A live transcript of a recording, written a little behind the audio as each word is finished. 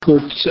We're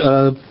in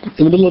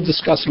the middle of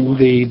discussing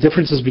the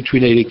differences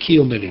between Eidei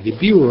Kiyum and Eidei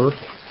Biur.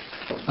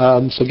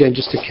 So again,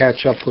 just to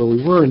catch up where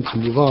we were and to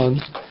move on.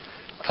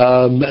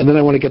 And then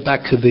I want to get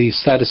back to the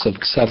status of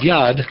Ksav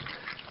Yad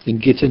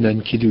in Gittin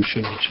and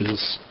Kiddushin, which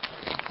is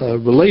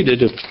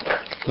related, if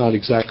not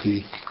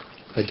exactly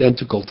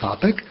identical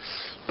topic.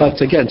 But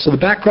again, so the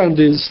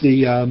background is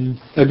when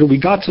we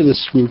got to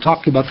this, we were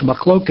talking about the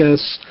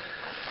machlokas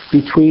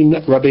between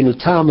Rabbeinu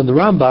Tam and the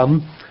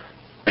Rambam.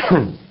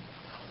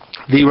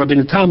 The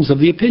Rabbeinu Tam is of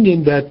the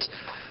opinion that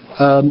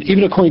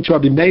even according to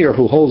Rabbi Meir,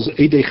 who holds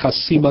Eidei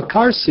Chasima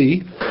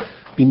Karsi,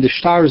 I mean the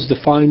shtar is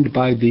defined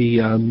by the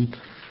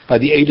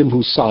Edom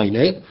who sign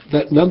it,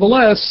 that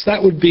nonetheless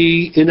that would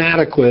be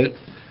inadequate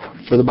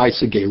for the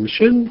Maisa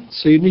Gerushin.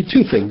 So you need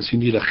two things. You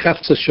need a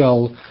Chefza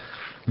Shel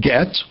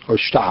get, or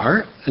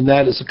shtar, and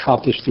that is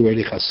accomplished through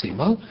Eidei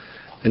Chasima.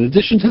 In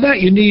addition to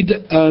that, you need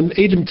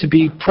Edom to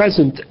be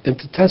present and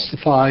to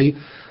testify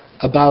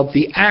about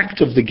the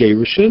act of the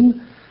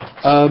Gerushin.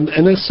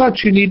 And as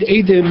such, you need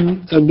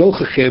Eidim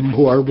Nochachim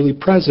who are really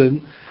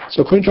present.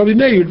 So according to Rabbi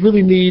Meir, you'd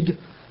really need,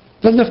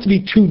 doesn't have to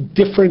be two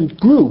different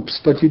groups,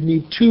 but you'd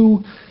need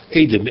two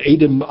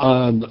Eidim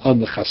on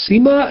the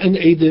Chasima and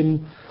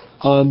Eidim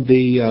on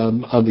the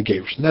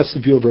Gerushin. That's the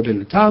view of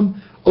Rabbeinu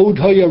Tam. Od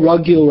Hoya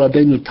Ragil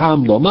Rabbeinu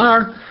Tam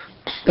Lomar.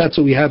 That's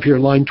what we have here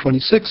in line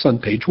 26 on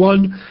page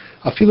 1.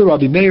 Afilu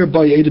Rabbi Meir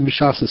by Eidim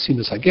Mishas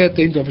Asinas Haget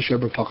Ein Davar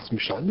Sheber Pachas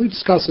Mishan. We've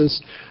discussed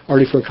this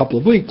already for a couple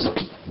of weeks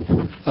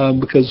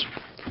because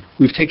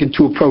we've taken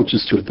two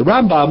approaches to it. The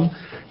Rambam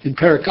in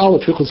Perek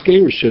Aleph Hilchos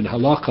Gerushin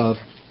Halacha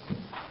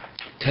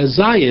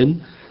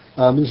Tezayin,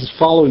 this is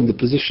following the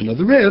position of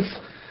the Rif,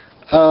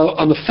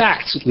 on the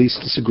facts at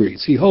least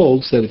disagrees. He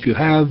holds that if you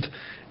have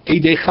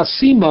Eidei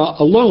Chasima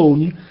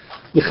alone,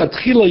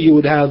 L'chatchila you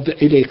would have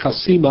Eidei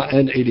Chasima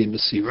and Eidei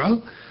Mesira.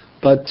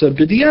 But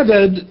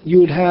b'diavad, you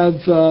would have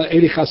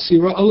Eidei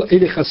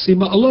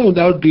Chasima alone.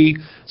 That would be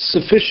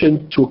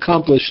sufficient to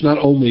accomplish not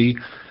only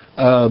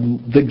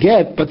the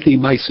get, but the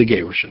Maisa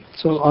Gerushin.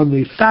 So on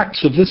the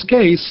facts of this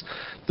case,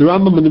 the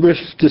Rambam and the Rif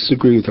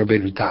disagree with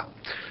Rabbeinu Tam.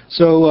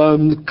 So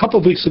a couple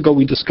of weeks ago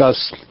we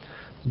discussed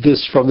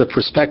this from the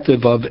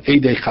perspective of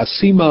Eidei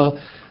Chasima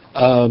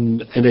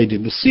and Eidei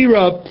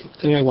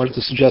Mesira, and I wanted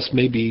to suggest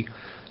maybe,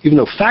 even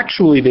though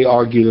factually they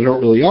argue, they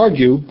don't really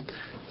argue,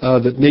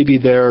 that maybe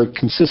they're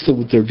consistent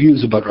with their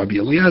views about Rabbi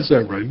Eliezer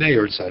and Rabbi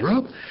Meir,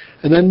 etc.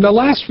 And then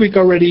last week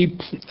already,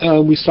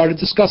 we started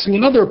discussing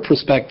another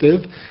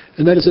perspective,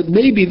 and that is that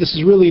maybe this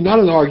is really not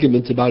an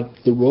argument about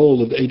the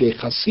role of Eidei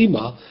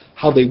Chasima,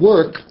 how they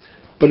work,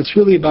 but it's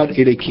really about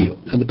Eidei Kiyum.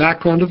 And the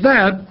background of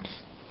that,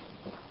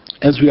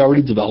 as we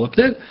already developed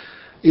it,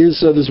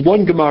 is there's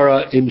one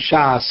Gemara in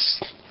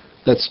Shas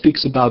that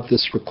speaks about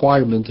this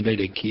requirement of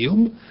Eidei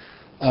Kiyum.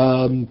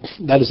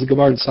 That is the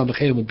Gemara in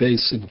Samachem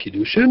Beis in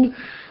Kiddushin.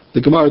 The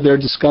Gemara there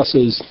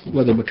discusses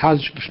whether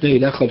Makadosh B'Shnei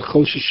Echad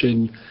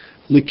Choshishin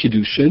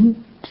L'Kiddushin.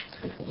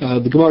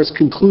 The Gemara's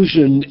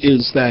conclusion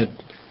is that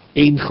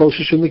Ein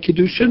Choshishin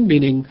L'Kiddushin,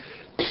 meaning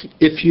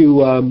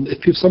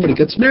if somebody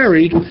gets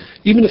married,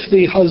 even if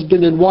the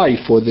husband and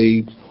wife, or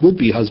the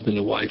would-be husband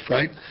and wife,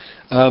 right,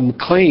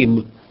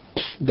 claim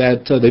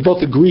that they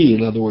both agree,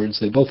 in other words,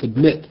 they both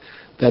admit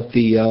that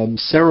the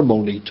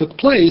ceremony took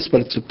place,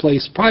 but it took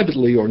place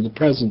privately or in the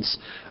presence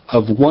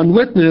of one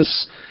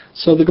witness.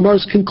 So the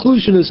Gemara's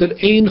conclusion is that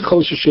Ein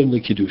Choshishin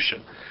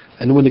L'Kiddushin.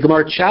 And when the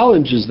Gemara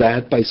challenges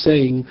that by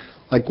saying,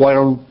 like, why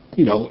don't,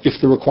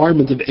 if the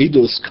requirement of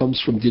Eidos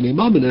comes from Dinei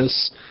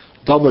Mamonis,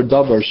 Davar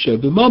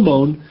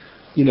Shebimamon,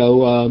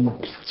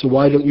 so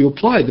why don't you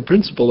apply the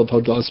principle of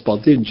Hodas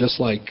Baldin just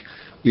like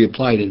we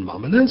applied in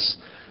Mamonis?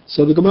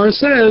 So the Gemara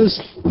says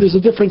there's a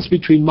difference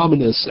between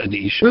Mamonis and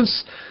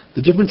Ishus.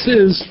 The difference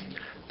is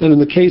that in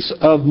the case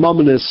of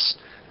Mamonis,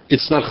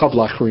 it's not Chav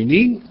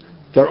Lachrini.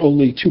 There are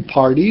only two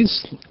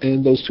parties,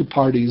 and those two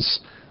parties,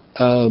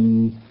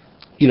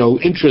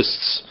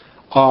 interests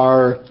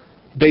are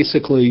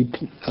basically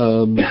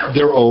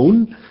their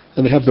own,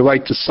 and they have the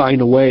right to sign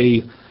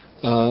away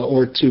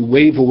or to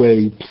waive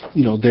away,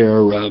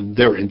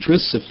 their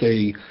interests if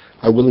they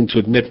are willing to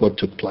admit what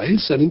took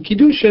place. And in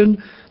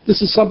Kiddushin,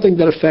 this is something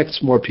that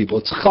affects more people.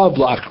 It's Chav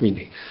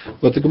Lachrini.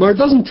 What the Gemara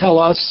doesn't tell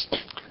us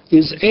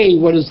is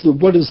what is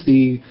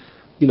the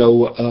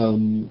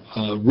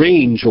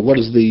range, or what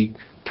is the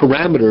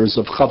parameters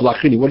of Chav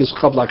Lachrini? What does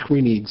Chav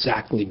Lachrini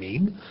exactly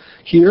mean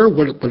here?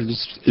 What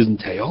does it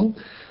entail?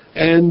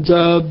 And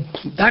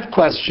that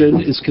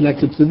question is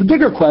connected to the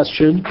bigger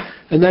question,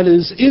 and that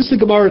is the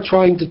Gemara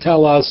trying to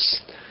tell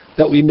us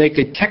that we make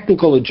a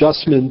technical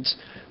adjustment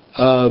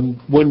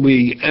when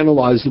we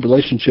analyze the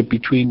relationship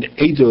between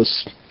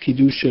Eidos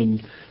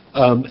Kiddushin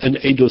and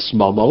Eidos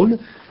Mamon,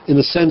 in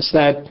the sense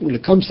that when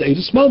it comes to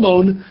Eidos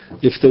Mamon,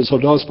 if there's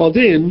Hodas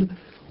Baldin,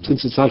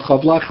 since it's not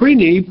Chav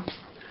Lachrini,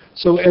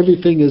 so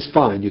everything is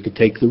fine. You could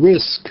take the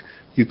risk.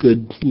 You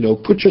could,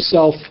 put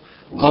yourself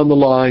on the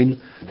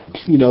line,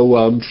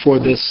 for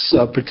this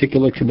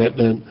particular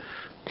commitment,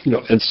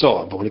 and so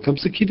on. But when it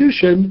comes to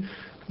Kiddushin,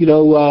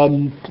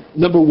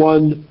 number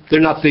one, they're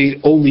not the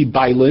only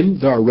bailin.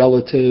 There are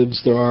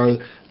relatives, there are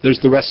there's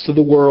the rest of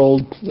the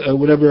world,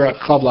 whatever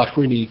Chav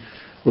Lachrini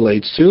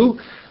relates to.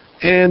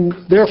 And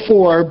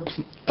therefore,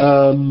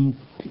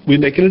 we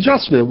make an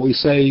adjustment. We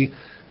say,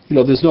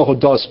 there's no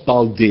Hodos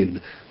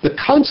Baldin. The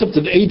concept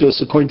of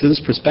Eidos, according to this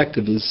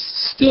perspective, is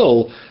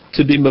still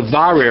to be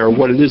Mavarer,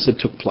 what it is that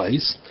took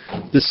place.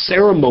 The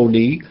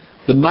ceremony,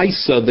 the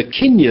Maisa, the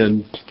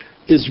Kinyan,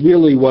 is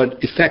really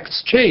what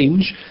effects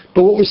change.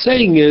 But what we're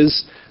saying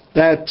is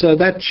that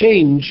that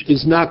change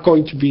is not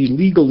going to be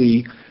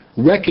legally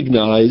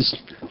recognized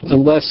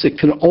unless it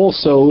can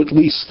also, at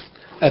least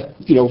at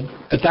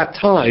that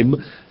time,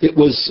 it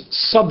was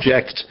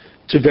subject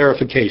to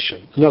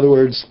verification. In other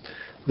words,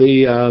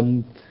 the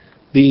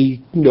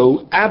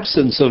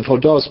absence of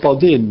Hodos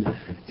Baldin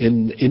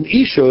in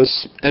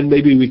Ishus, and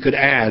maybe we could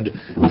add,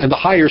 and the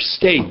higher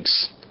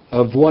stakes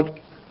of what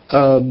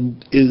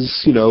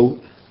is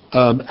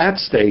at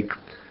stake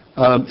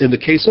in the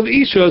case of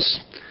Ishus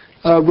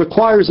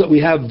requires that we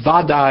have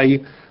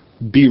Vadai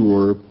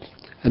Birur,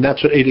 and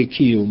that's what Edei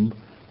Kiyum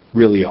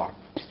really are.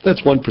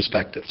 That's one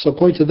perspective. So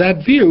according to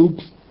that view,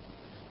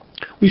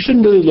 we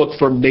shouldn't really look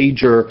for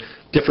major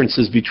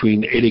differences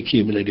between Edei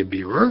Kiyum and Edei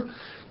Birur,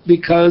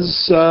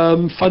 because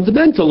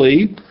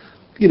fundamentally,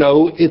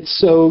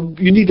 it's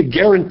you need a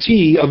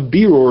guarantee of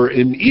Birur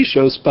in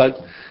Ishos, but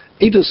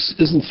Eidos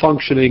isn't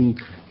functioning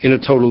in a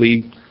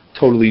totally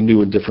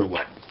new and different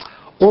way.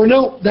 Or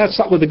no, that's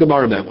not what the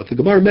Gemara meant. What the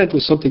Gemara meant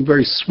was something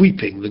very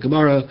sweeping. The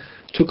Gemara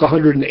took a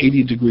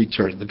 180-degree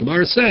turn. The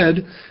Gemara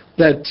said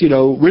that,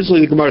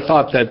 originally the Gemara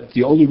thought that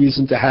the only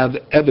reason to have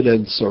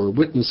evidence or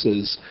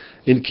witnesses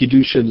in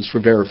Kiddushin is for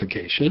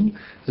verification,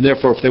 and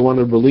therefore if they want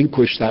to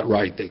relinquish that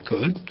right, they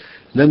could.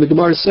 And then the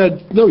Gemara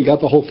said, no, you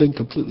got the whole thing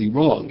completely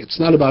wrong. It's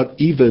not about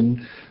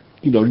even,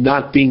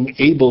 not being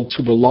able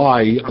to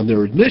rely on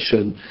their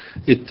admission.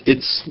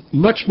 It's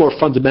much more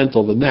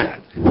fundamental than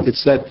that.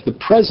 It's that the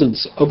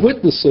presence of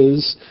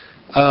witnesses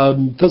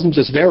doesn't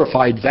just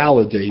verify, it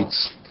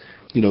validates,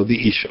 the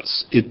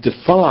ishus. It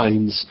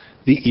defines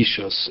the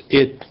ishus.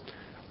 It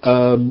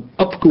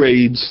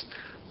upgrades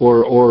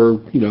or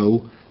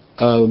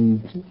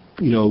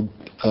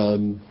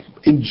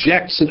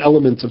injects an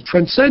element of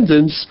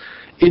transcendence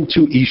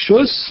into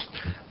Ishus,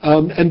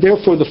 and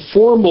therefore the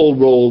formal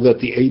role that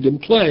the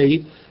Eidim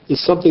play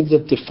is something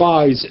that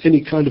defies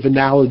any kind of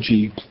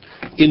analogy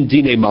in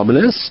Dinei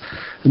Mamonis.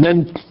 And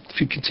then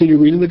if you continue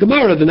reading the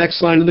Gemara, the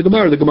next line in the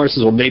Gemara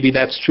says, well, maybe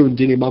that's true in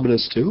Dinei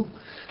Mamonis too.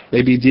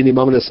 Maybe Dinei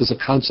Mamonis is a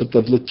concept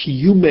of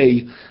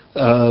L'kiyume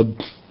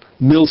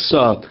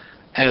Milsa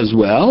as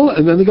well.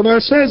 And then the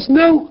Gemara says,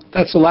 no,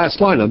 that's the last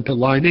line on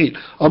line 8.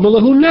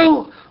 Amalahu,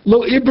 no,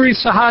 Lo Ibri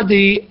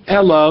Sahadi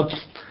Ella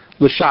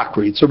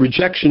L'Shakri. It's a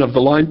rejection of the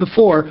line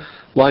before,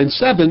 line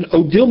 7.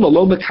 Odilma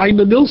Lo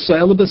Mekayma Milsa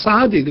Ella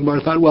B'Sahadi. The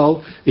Gemara thought,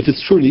 well, if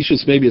it's true in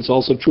Ishus, maybe it's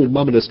also true in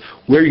Mamonis,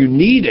 where you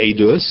need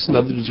Eidus, in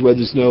other words, where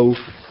there's no,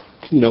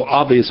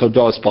 obvious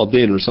Hodos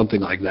Baldin or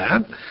something like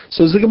that.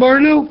 So does the Gemara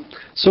no?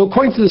 So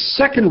according to the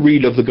second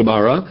read of the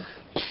Gemara,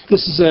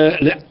 this is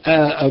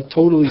a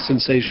totally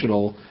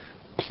sensational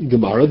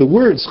Gemara. The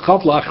words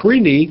Chav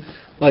Lachrini,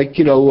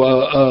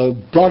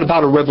 brought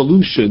about a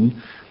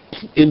revolution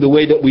in the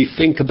way that we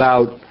think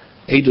about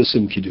Eidos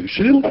and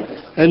Kiddushin,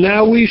 and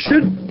now we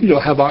should,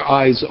 have our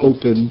eyes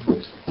open.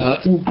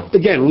 And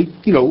again, we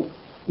don't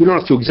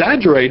have to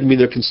exaggerate. I mean,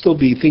 there can still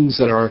be things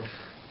that are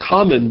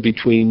common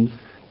between,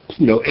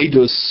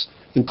 Eidos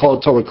in Kol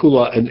Torah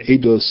Kula and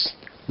Eidos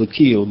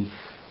L'Kiyum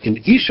in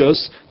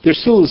Ishos. There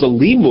still is a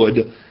limud,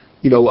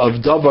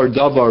 of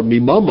Davar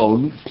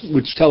Mimamon,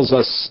 which tells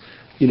us,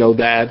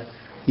 that,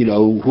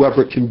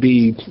 whoever can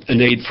be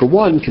an aid for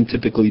one can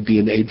typically be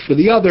an aid for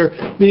the other,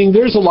 meaning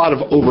there's a lot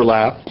of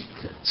overlap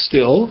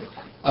still,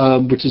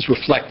 which is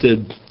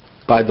reflected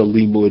by the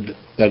limud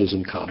that is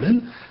in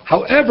common.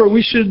 However,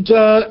 we should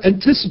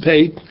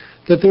anticipate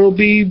that there will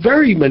be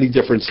very many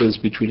differences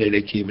between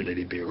Edei Kiyum and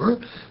Edei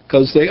Birur,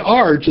 because they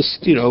are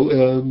just,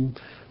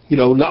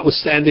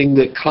 notwithstanding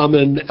the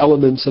common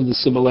elements and the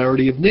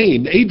similarity of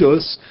name,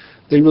 Eidos,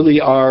 they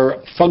really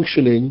are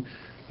functioning,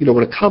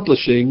 and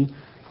accomplishing,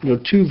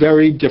 two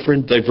very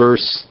different,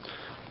 diverse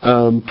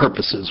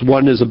purposes.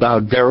 One is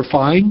about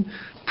verifying,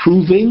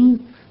 proving.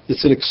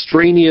 It's an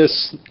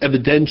extraneous,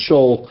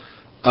 evidential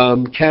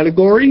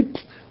category,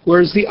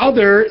 whereas the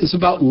other is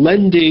about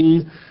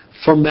lending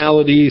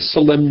formality,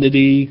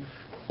 solemnity,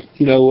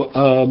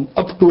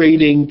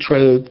 upgrading,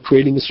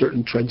 creating a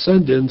certain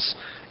transcendence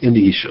in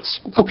the Ishus.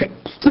 Okay,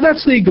 so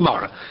that's the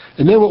Gemara.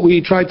 And then what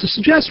we tried to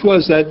suggest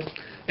was that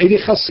Edei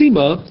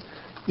Chasima,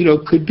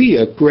 could be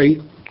a great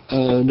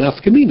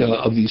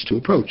nafkamina of these two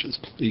approaches,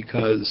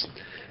 because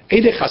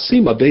Edei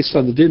Chasima, based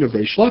on the din of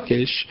Reish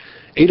Lakish,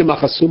 Edei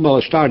Machasum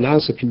al Ashtar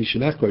Nasa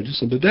Kimishanech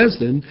just and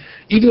Bezdin,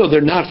 even though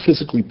they're not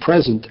physically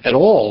present at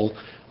all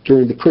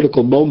during the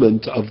critical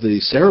moment of the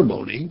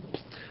ceremony,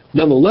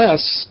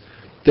 nonetheless,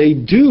 they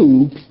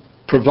do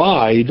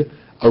provide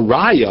a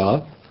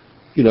raya.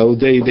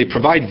 They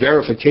provide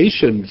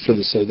verification for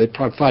the ceremony. They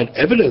provide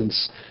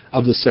evidence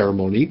of the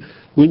ceremony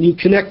when you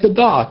connect the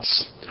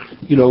dots,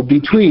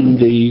 between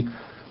the,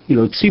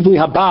 Tzivli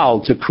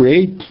Habal to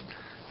create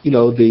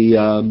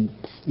the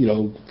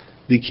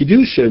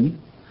Kiddushin,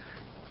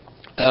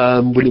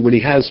 when he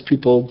has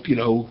people, he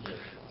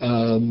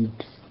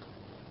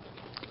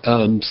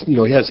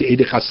has the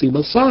Eidei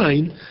Chasima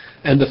sign,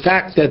 and the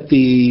fact that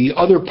the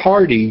other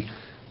party,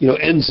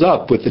 ends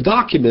up with the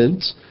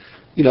document,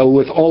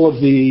 with all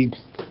of the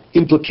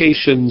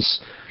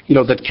implications,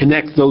 that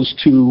connect those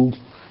two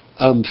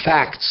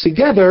facts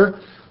together.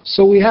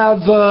 So we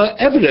have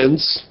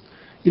evidence,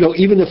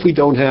 even if we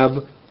don't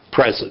have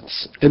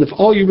presence. And if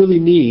all you really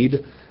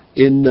need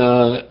in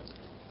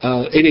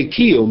Eidei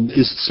Kiyum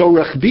is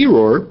Tzorech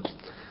Birur,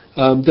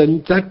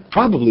 then that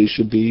probably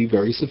should be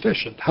very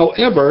sufficient.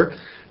 However,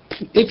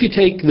 if you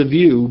take the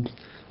view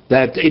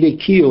that Eidei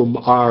Kiyum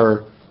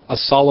are a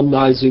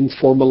solemnizing,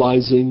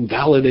 formalizing,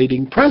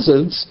 validating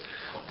presence,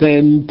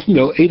 then,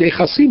 Eidei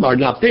Chasim are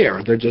not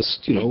there. They're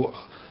just,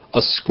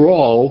 a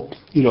scrawl,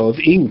 of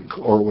ink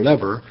or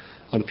whatever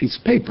on a piece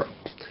of paper.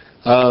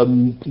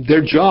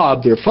 Their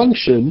job, their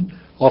function,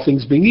 all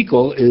things being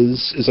equal,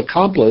 is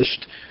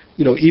accomplished,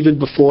 even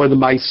before the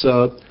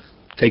Maisa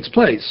takes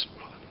place.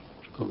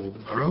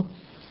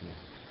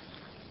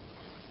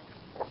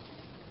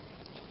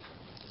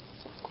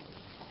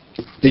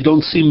 They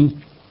don't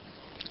seem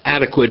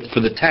adequate for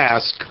the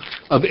task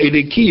of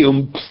Eidei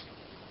Kiyum,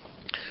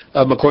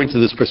 according to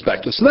this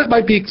perspective. So that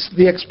might be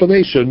the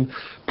explanation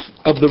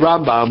of the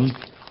Rambam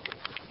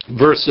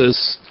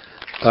versus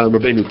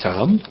Rabbeinu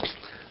Tam.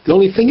 The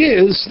only thing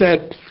is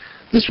that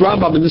this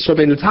Rambam and this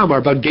Rabbeinu Tam are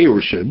about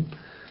Gerushin,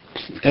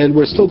 and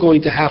we're still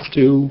going to have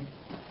to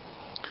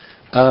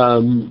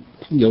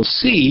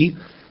see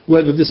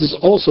whether this is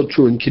also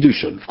true in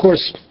Kiddushin. Of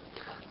course,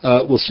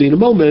 we'll see in a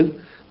moment.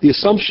 The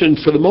assumption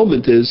for the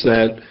moment is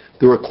that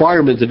the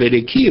requirement of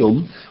Eidei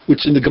Kiyum,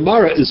 which in the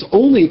Gemara is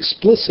only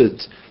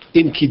explicit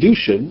in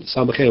Kiddushin,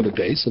 Samachem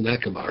Beis, in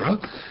that Gemara,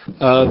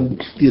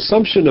 the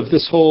assumption of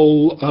this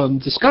whole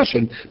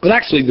discussion, but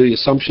actually the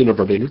assumption of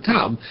Rabbeinu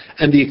Tam,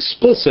 and the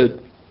explicit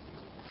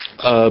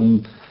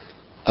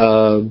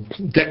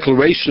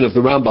declaration of the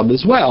Rambam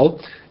as well,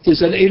 is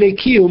that Eidei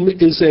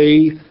Kiyum is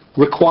a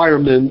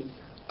requirement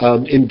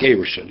in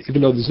Gerushin.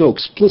 Even though there's no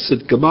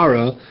explicit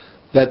Gemara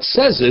that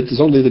says it, there's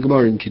only the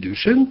Gemara in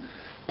Kiddushin,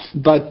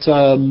 but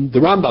the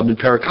Rambam in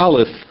Perek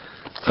Aleph,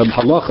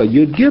 Halacha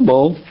Yud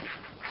Gimel,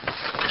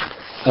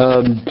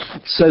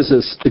 says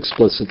this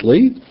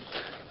explicitly.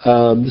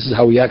 This is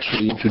how he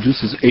actually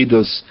introduces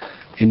Eidos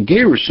in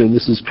Gerushin.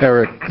 This is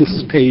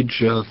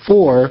page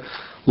 4,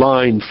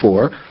 line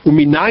 4.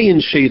 Uminayin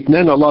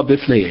sheitnen Allah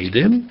bifnei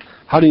edim.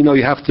 How do you know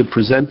you have to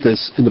present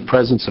this in the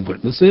presence of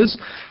witnesses?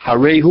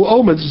 Harehu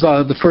Omer, this is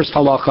the first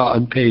halacha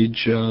on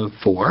page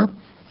 4.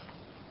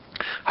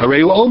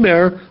 Harehu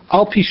Omer,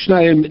 al pi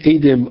shnayim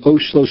edim o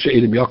shlosha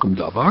edim yakum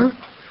davar.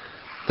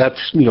 That's,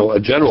 a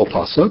general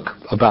pasuk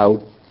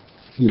about,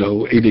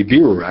 Eidei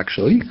Birur,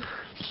 actually.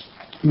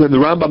 Then the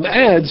Rambam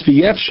adds,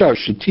 v'yefshar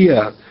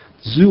shetia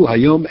zu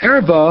hayom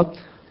erva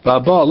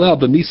v'aba alel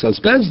b'misas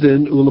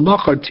bezdin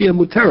u'lemachar tia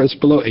muteres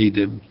below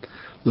edim.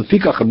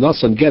 L'fikach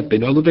hamnasan get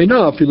beino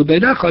lebeina afilu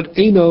bein echad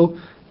eino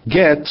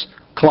get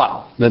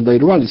klal. Then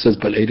later on he says,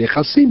 but Eidei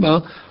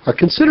Chasima are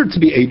considered to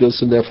be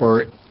eidos, and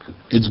therefore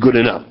it's good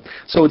enough.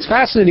 So it's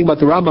fascinating about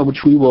the Rambam,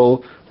 which we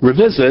will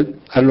revisit.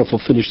 I don't know if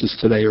we'll finish this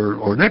today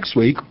or next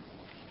week.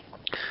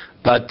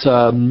 But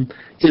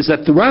is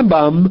that the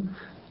Rambam,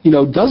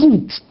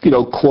 doesn't,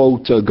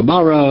 quote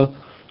Gemara,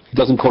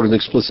 doesn't quote an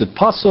explicit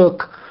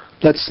pasuk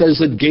that says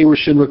that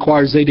Gerushin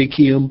requires Eidei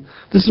Kiyum.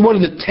 This is one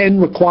of the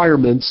 10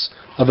 requirements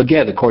of a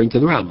get, according to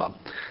the Rambam.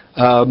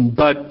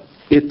 But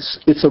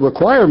it's a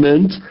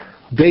requirement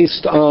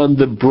based on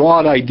the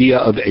broad idea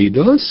of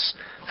Eidos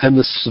and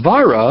the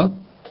svara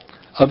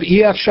of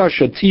Efshar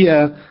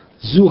Shatia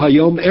Zu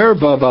Hayom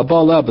Erva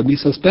V'Abala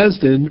B'Misas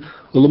Bezdin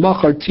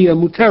U'Lamachar Tia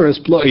Muteres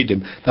B'Lo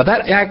Eidim. Now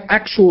that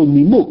actual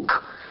nimuk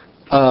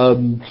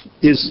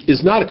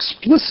is not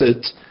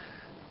explicit,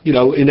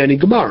 in any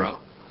Gemara,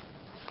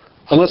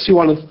 unless you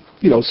want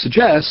to,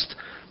 suggest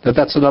that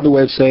that's another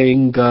way of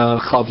saying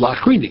Chav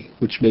Lachrini,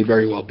 which may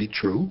very well be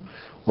true,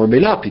 or may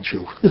not be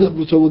true.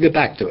 So we'll get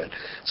back to it.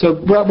 So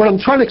what I'm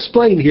trying to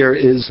explain here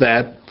is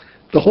that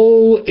the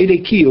whole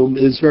Eidei Kiyum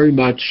is very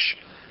much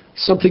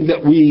something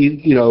that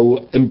we,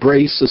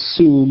 embrace,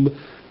 assume.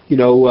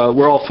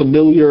 We're all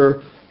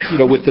familiar,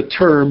 with the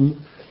term,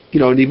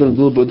 and even a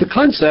little bit with the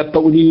concept.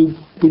 But when you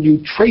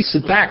trace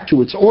it back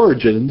to its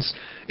origins,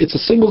 it's a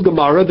single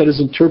Gemara that is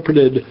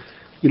interpreted,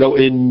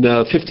 in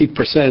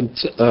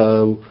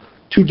 50%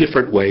 two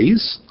different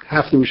ways.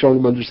 Half the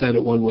Rishonim understand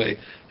it one way,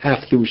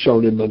 half the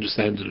Rishonim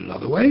understand it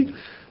another way.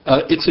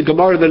 It's a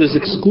Gemara that is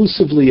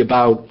exclusively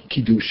about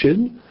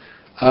Kiddushin.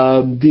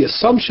 The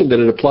assumption that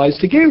it applies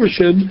to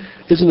Gerushin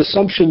is an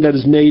assumption that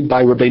is made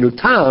by Rabbeinu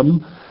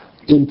Tam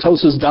in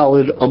Tosas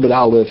Daled Amud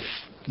Aleph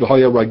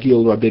V'Hoya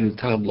Ragil Rabbeinu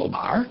Tam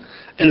Lomar,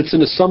 and it's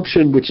an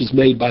assumption which is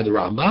made by the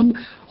Rambam.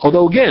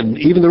 Although again,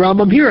 even the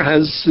Rambam here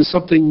has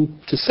something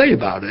to say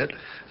about it,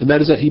 and that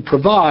is that he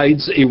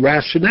provides a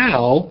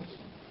rationale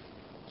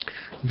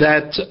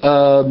that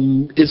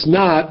is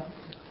not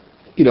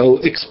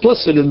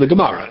explicit in the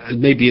Gemara,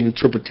 and maybe an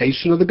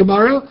interpretation of the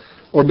Gemara,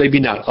 or maybe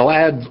not. I'll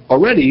add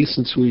already,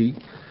 since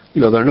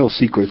there are no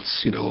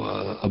secrets,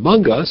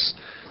 among us.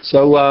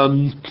 So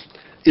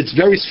it's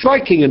very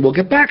striking, and we'll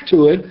get back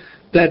to it,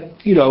 that,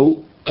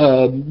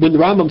 when the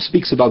Rambam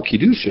speaks about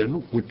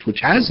Kiddushin, which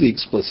has the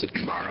explicit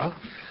Gemara,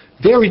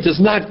 there he does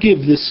not give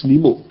this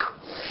nimuk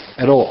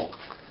at all.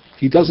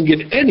 He doesn't give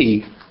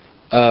any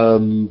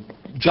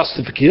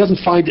justification. He doesn't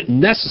find it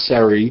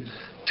necessary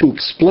to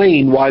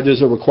explain why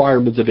there's a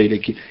requirement of Eidei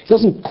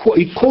Kiyum.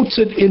 He quotes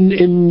it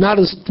in not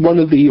as one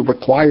of the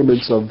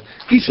requirements of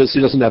Ishus. He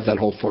doesn't have that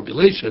whole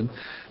formulation.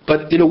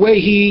 But in a way,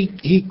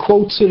 he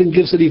quotes it and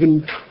gives it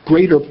even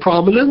greater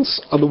prominence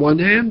on the one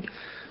hand,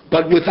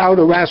 but without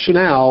a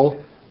rationale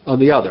on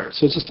the other.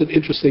 So it's just an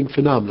interesting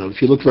phenomenon.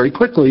 If you look very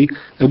quickly,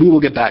 and we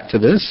will get back to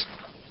this,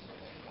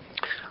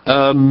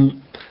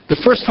 the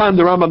first time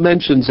the Rambam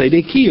mentions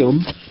Eidei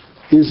Kiyum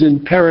is in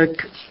Perek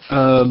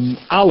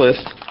Aleph,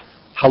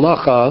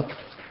 Halacha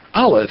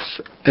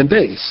Aleph and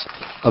Beis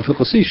of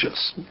Hilchos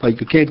Ishus.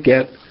 Like, you can't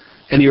get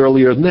any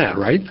earlier than that,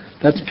 right?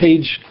 That's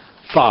page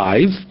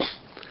 5.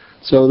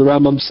 So the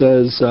Rambam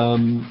says,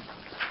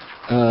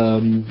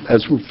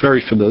 as we're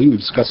very familiar, we've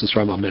discussed this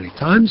Rambam many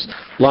times,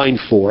 line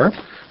 4,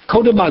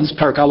 Kodem Matan's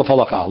Perek Aleph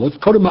Halacha Aleph,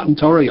 Kodem Matan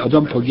Torah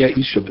Adam Pogeh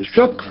Isha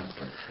B'Shuk,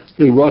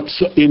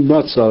 Im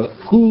Ratza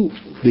Hu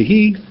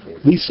V'Hi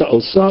Lisa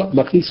Osa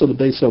Machnisa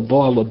L'Beisa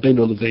Boa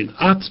L'Beino L'Vein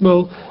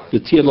Atzmo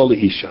V'Tia Lo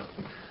L'Isha.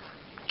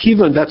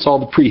 Kivan, that's all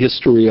the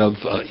prehistory of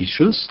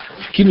Ishus.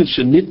 Kivan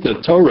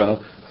Shenitna Torah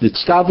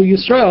Nitztavu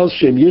Yisrael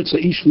Shem Yirtza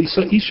Ish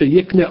Lisa Isha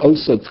Yikne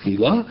Osa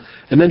Tchila,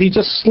 and then he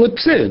just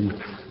slips in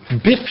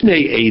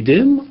Bifnei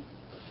Eidim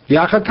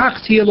V'Achar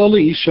Kach Tia Lo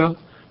L'Isha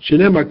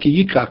Shenemar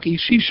Ki Yikach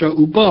Ishisha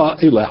Uba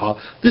Eleha.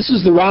 This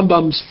is the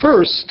Rambam's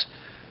first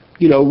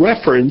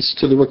reference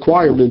to the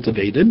requirement of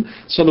Eidim.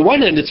 So on the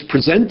one hand, it's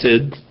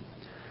presented,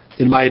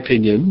 in my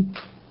opinion,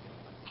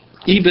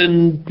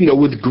 even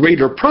with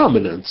greater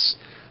prominence,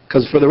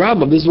 because for the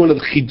Rambam, this is one of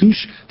the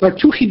chidush. There are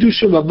two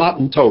chidushim of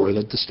Matan Torah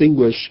that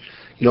distinguish,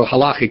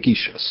 halachic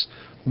ishus.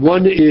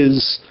 One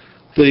is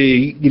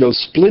the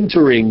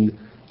splintering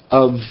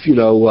of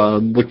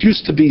what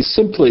used to be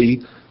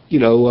simply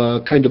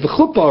kind of a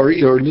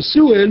chuppah or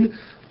nisuin,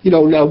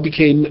 now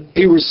became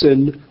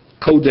erusin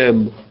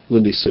kodem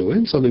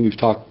l'nisuin, something we've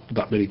talked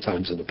about many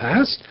times in the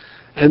past.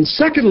 And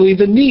secondly,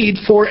 the need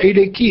for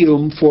Eidei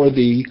Kiyum for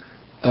the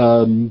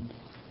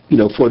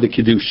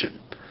Kiddushin.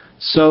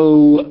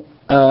 So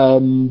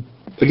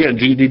again,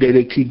 do you need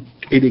Eidei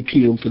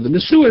Kiyum for the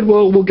Nisuin?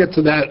 Well, we'll get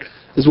to that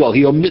as well.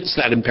 He omits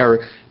that in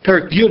Perek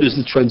Yud is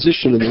the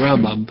transition in the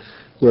Rambam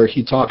where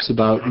he talks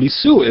about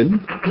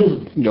Nisuin.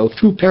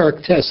 Through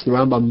Perek Tes, the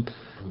Rambam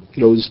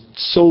is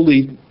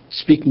solely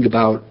speaking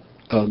about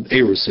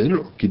erusin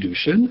or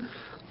Kiddushin.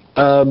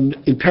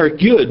 In Perek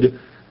Yud,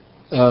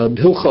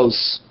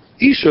 Hilchos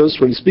Ishus,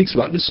 when he speaks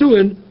about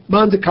Nisuin,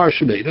 Man Dekar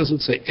Shemei, he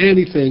doesn't say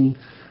anything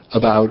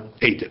about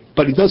Eidim.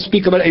 But he does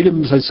speak about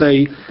Eidim, as I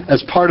say,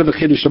 as part of the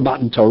Chiddush of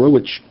Matan Torah,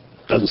 which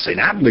doesn't say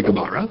that in the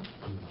Gemara,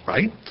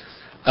 right?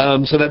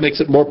 So that makes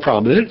it more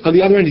prominent. On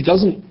the other hand, he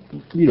doesn't,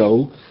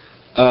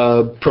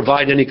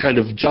 provide any kind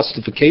of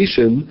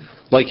justification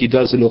like he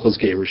does in Hilchos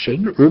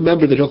Gerushin.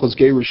 Remember that Hilchos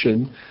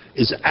Gerushin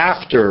is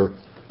after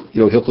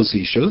Hilchos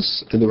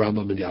Ishus in the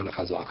Rambam and Yad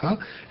HaChazaka.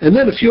 And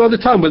then a few other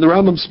times when the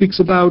Rambam speaks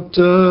about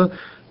the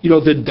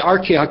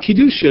Darkei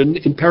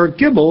HaKiddushin in Perek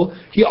Gimel,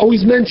 he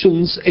always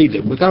mentions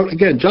Eidim without,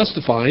 again,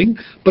 justifying,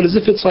 but as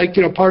if it's like,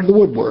 part of the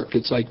woodwork.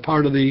 It's like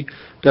part of the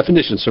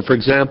definition. So, for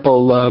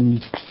example,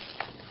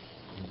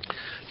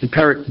 in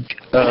Perek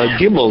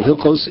Gimel,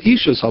 Hilchos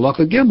Ishus,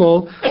 Halacha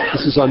Gimel,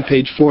 this is on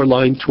page 4,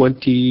 line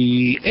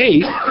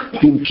 28,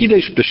 Bim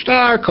Kidesh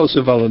B'Shtar,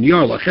 Kosev Al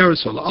Niyar,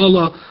 Lacheres, Al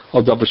Allah,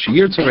 Al Davar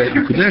Sheyir, Tzareit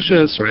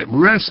Mekudeshes, Tzareit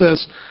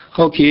Mereses,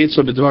 Chol Ki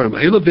Yitzor B'Dvarim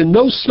Ha'ela,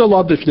 V'no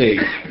Snala B'Fnei.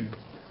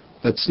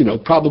 That's,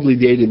 probably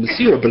the Eidei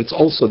Nesira, but it's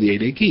also the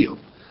Eidei Kiyum.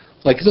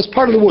 Like, it's just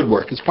part of the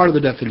woodwork. It's part of the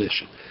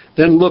definition.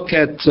 Then look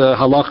at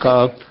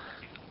Halacha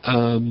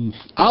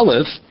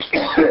Aleph,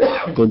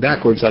 going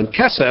backwards on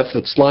Kesef,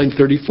 that's line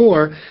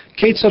 34.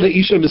 Ketzad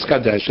Isha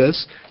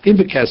Miskadeshes, in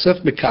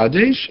Bekesef,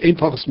 Mekadesh, Ein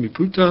Pachas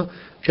Mipruta,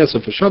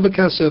 Kesef Hashava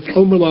Kesef,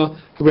 Omerla,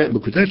 Haret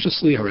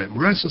Mekudeshesli, Haret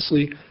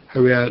Meresesli,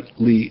 Haret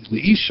Li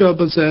Isha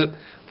Bazet,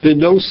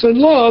 V'nosan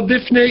La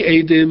Bifnei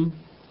Eidim.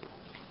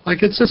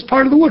 Like, it's just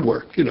part of the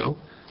woodwork,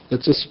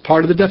 That's just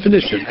part of the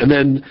definition. And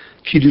then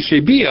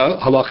Kiddushei Bia,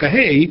 Halacha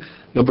Hey,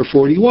 number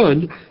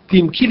 41,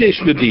 Bim Kiddush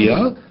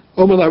Bia,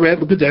 Omer Laret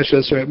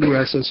L'Kedeshes, Haret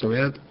Mereses,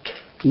 Haret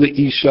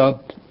L'Isha,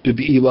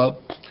 B'Be'ila,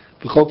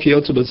 V'chol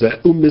Kiyotza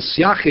B'Zeh,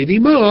 U'Misyached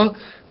Ima,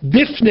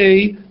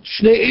 Bifnei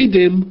Shnei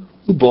Eidim,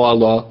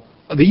 U'Bo'ala.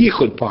 The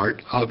Yichud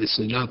part,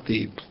 obviously, not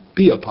the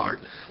Bia part.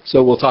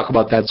 So we'll talk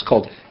about that. It's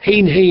called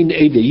Hein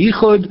Eidei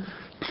Yichud,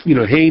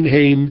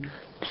 Hein,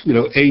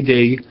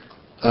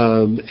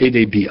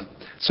 Eidei Bia.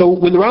 So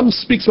when the Rambam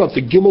speaks about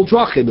the Gimel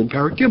Drachim in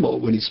Perek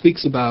Gimel, when he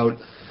speaks about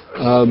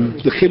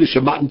the Chiddush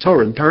of Matan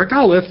Torah in Perek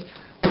Aleph,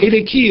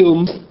 Eidei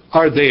Kiyum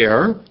are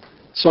there,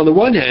 So on the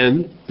one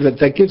hand,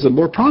 that gives them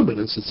more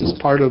prominence. It's just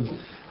part of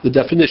the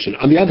definition.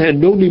 On the other hand,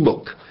 no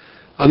nimuk.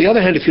 On the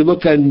other hand, if you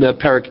look at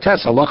Perek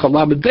Tes, Halacha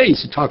Lamed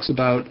Beis, he talks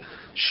about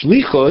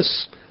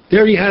shlichus.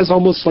 There he has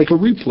almost like a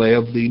replay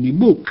of the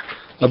nimuk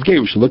of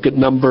Gerush. Look at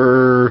line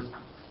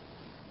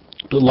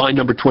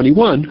number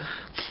 21.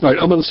 Right,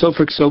 Amal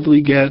Sofer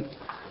Ksovli get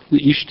the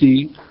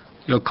Ishti,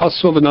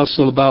 Kosov and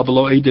Asal Baal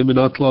below Edim and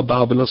Atla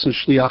Baal Benasan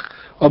Shliach,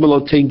 Amal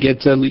Otain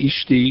get the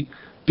Ishti,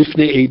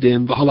 Bifne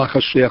Edim, Vahalach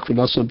Shliach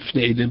Venasan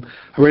Bifne Edim,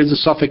 Harez a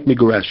Safek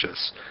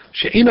Migareshes.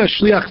 She'ena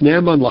Shliach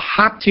Neman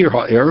Lahatir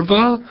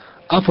Ha'erva,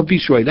 Alpha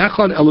Bishroi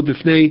Nechad, Ela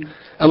Bifne,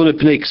 Ela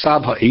Bifne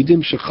Ksav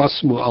Ha'edim,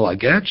 Shechasmu Al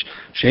Agech,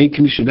 She'en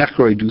Kamisha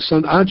Nechorei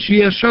Dusan, Ad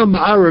Shiasham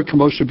Ma'ara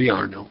Kamosha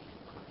Biarno.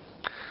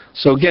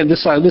 So again,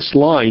 this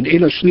line,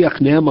 Ena Shliach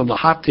Neman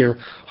Lahatir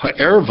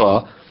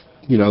Ha'erva,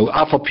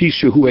 Alpha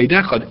Pishu Hu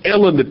Eidechad,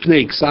 Ela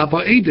Mipnei Ksav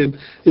Ha'edim,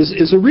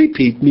 is a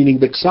repeat, meaning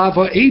the Ksav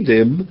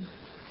Ha'edim,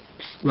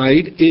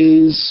 right,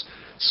 is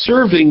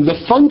serving the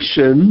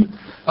function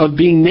of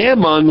being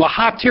Neman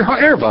Lahatir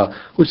Ha'erva,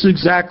 which is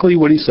exactly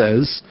what he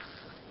says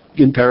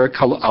in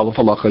Perek Aleph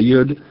Halacha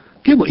Yud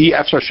Gimel.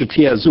 After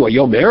Shatia Zu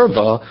Ayom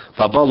Erva,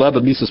 Vabal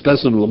Leba Misas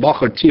Bezin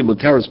Lamachar Tiyam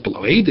Uteres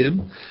Below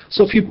Edim.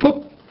 So if you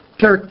put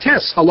Perek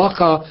Tes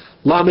Halacha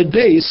Lamed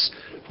Beis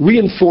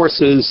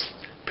reinforces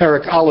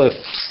Perek Aleph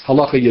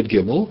Halacha Yud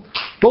Gimel.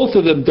 Both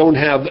of them don't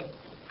have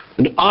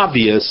an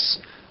obvious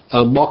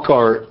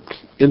makar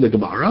in the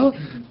Gemara.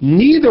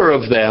 Neither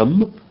of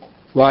them,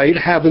 right,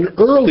 have an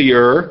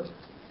earlier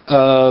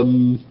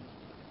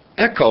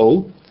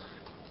echo,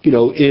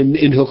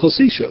 in Hilchos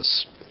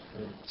Ishus.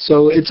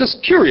 So it's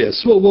just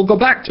curious. We'll go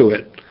back to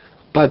it,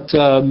 but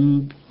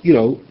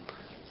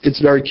it's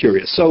very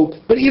curious. So,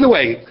 but either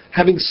way,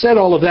 having said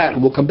all of that,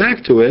 and we'll come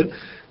back to it,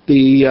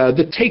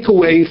 the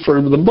takeaway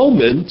for the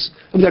moment,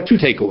 there are two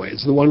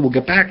takeaways. The one we'll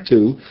get back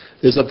to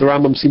is that the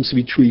Rambam seems to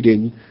be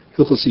treating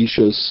Hilchos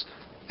Ishus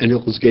and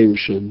Hilchos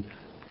Gerushin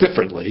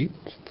differently.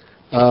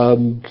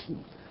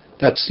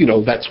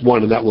 That's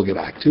one, and that we'll get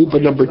back to.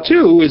 But number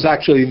two is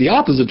actually the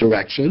opposite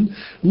direction,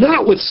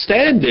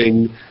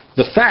 notwithstanding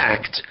the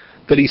fact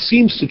that he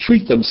seems to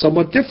treat them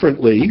somewhat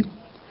differently,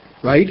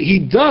 right? He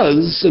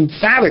does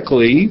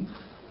emphatically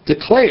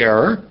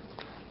declare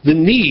the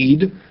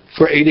need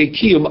for Eidei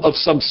Kiyum of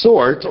some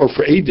sort, or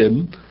for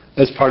Eidim,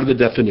 as part of the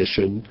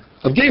definition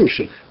of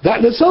Gerushin. That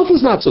in itself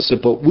is not so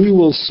simple. We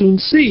will soon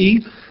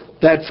see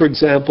that, for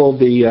example,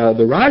 the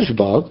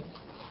Rajba,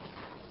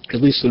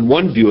 at least in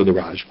one view of the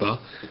Rajba,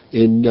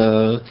 in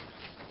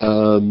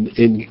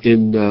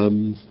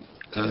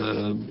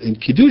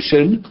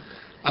Kiddushin,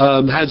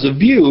 has a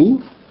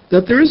view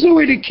that there is no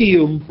Eidei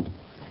Kiyum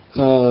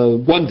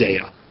one day,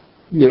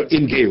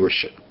 in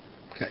Gerushin.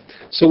 Okay.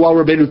 So while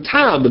Rabbeinu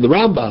Tam and the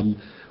Rambam,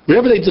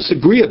 whenever they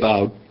disagree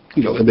about,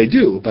 and they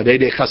do, about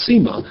Eidei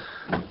Chasima,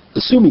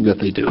 assuming that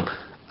they do,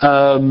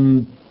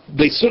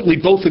 they certainly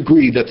both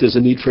agree that there's a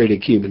need for Eidei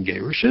Kiyum in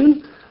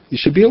Gerushin. You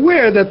should be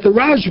aware that the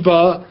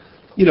Rajba,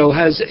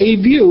 has a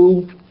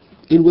view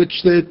in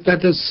which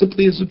that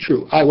simply isn't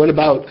true. What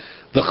about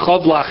the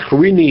Chavla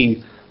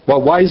Chrini?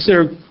 Well, why is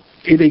there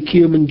Eidei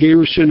Kiyum in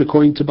Gerushin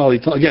according to Bali?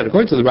 Again,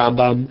 according to the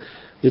Rambam,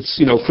 it's,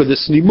 for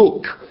this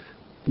Nimuk.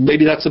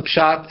 Maybe that's a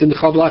pshat in the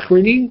Chavla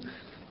Chrini.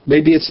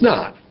 Maybe it's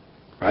not,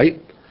 right?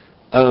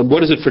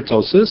 What is it for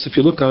Tosas? If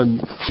you look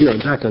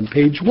back on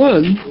page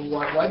 1.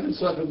 Why did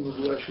Safek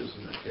Meguleshes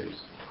in that case?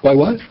 Why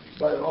what?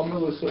 By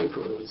Omer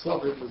Sefer,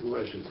 Safek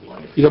Meguleshes.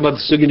 You talking about the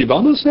Sugin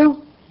Ibanos now?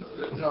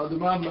 No, the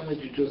Rambam that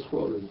you just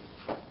quoted,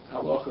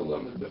 Halacha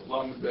Lamed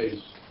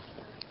Beis.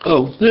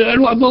 Oh,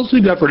 I'll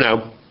leave that for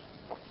now.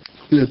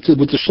 With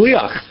the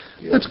Shliach,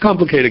 that's a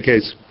complicated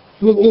case.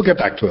 We'll get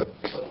back to it.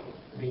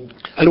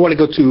 I don't want to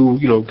go too,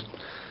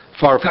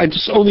 far. I'm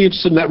just only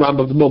interested in that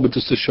Rambam at the moment,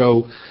 just to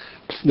show,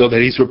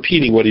 that he's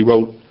repeating what he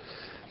wrote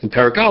in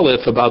Perek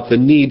Aleph about the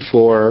need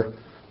for,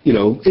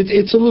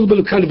 it's a little bit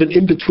of kind of an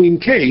in-between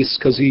case,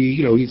 because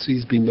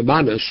he's been the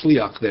Mana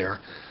Shliach there,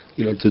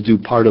 to do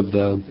part of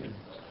the.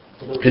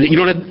 And you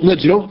don't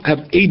have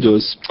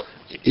edus.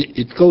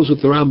 It goes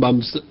with the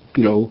Rambam's,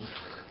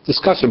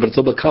 discussion, but it's a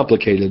little bit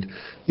complicated.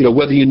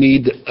 Whether you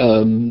need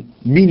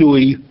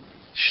minui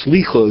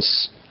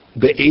shlichus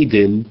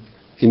be'edim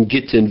in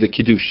Gittin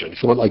v'Kiddushin.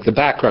 If you want like the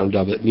background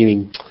of it,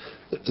 meaning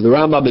the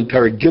Rambam in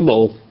Perek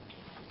Gimel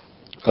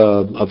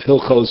of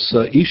Hilchos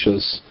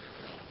Ishus,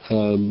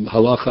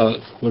 halacha,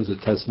 what is it,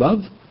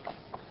 Tesvav?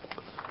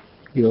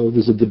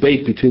 There's a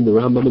debate between the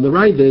Rambam and the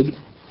Ravid.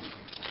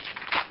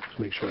 Let's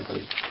make sure I got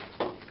it.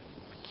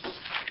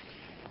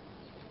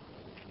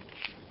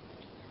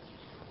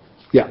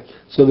 Yeah.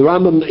 So the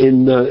Rambam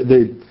in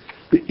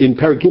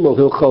Perek Gimel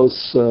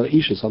Hilchos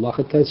Ishus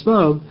Halacha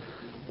Tesvav,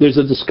 there's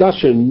a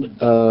discussion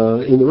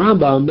in the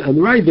Rambam and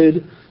the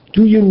Ravid.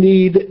 Do you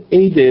need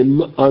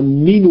edim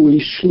on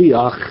minui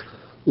shliach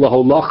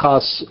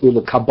laholachas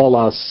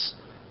ulekabalas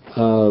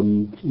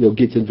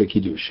Gittin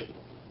v'Kiddushin?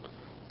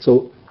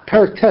 So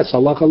Perek Tes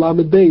Halacha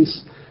Lamed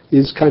Beis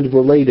is kind of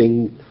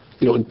relating,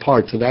 in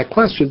part to that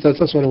question. That's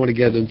what I want to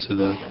get into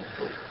the.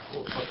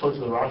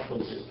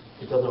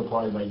 It doesn't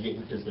apply by Git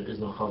because there is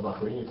no Chav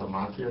Achrin, it's a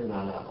Matir,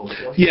 not a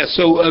Osir? Yeah,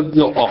 so,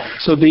 no,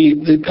 so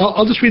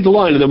I'll just read the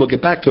line and then we'll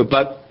get back to it,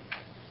 but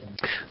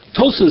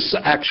Tosfos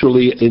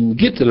actually in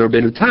Gittin or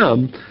Rabbeinu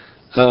Tam,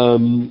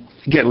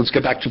 again, let's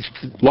get back to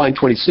line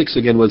 26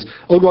 again, was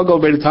Od Wago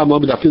Rabbeinu Tam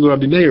Lamed Afilu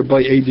Rabbi Meir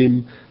by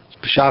Edim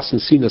B'Shas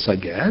and Sinas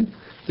Agad,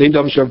 Dein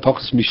Davar Shav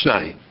Pachas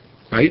Mishnai,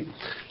 right?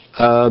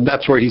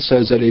 That's where he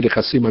says that Eidei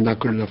Chasim are not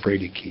good enough for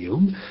Eidei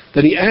Kiyum.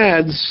 Then he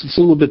adds, it's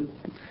a little bit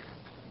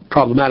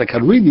problematic how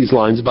to read these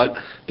lines, but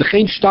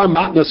B'chein Shtar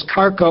Matnas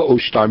Karka O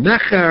Shtar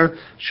Mecher,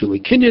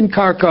 Shuli Kinyan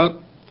Karka,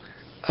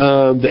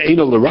 the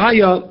Eino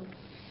L'Raya,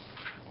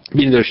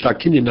 meaning they're Shtar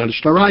Kinyan, not a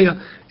Shtar Raya,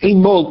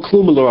 Ein Mol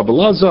Klum L'Rab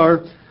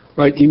Elazar,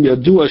 right, Im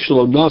Yadua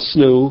Shalom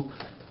Nasnu,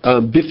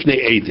 Bifnei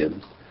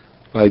Eidim,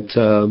 right,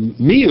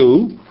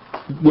 Miu,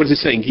 what is he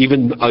saying,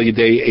 even Al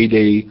Yedei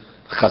Eidei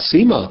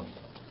Chasima,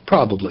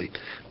 probably.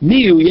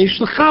 Miu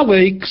Yesh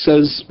L'Chalek,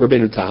 says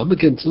Rabbeinu Tam,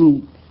 again,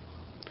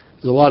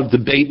 there's a lot of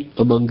debate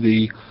among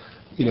the,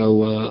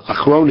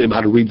 Achronim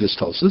how to read this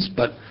Tosfos,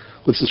 but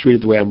let's just read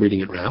it the way I'm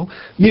reading it now.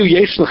 Miu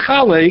Yesh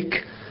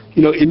L'Chalek,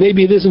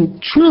 maybe it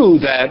isn't true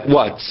that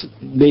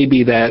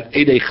maybe that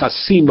Eidei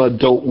Chasima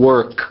don't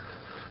work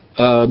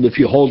if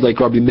you hold like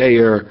Rabbi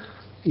Meir,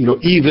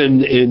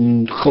 even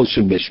in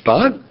Choshen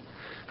Mishpat.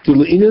 In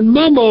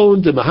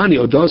Mamon, the Mahani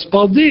Odos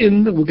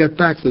Baldin, we'll get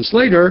back to this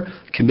later,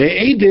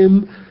 K'mei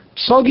Eidim,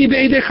 Sogi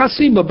Be'eidei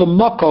Chasima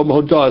b'makom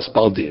Odos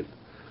Baldin.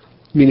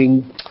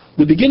 Meaning,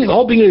 the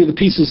whole beginning of the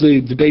piece is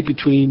the debate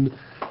between,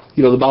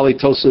 the Bali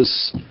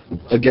Tosfos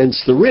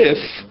against the Rif,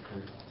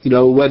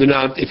 whether or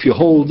not if you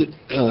hold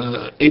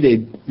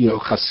Eidei,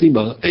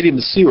 Chasima, Eidei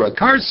Masira,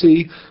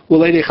 Karsi,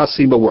 will Eidei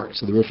Chasima work?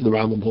 So the Rif and the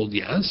Rambam hold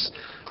yes,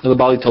 and the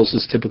Bali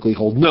Tosfos typically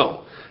hold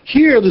no.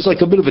 Here, there's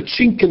like a bit of a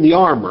chink in the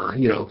armor.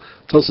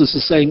 Tosfos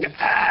is saying,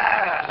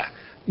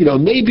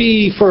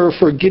 maybe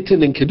for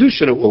Gittin and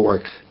Kedushin it will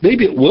work.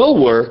 Maybe it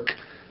will work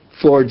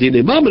for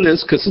Dinei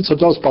Mamonos, because since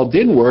Odos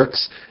Baldin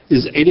works,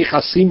 is Eidei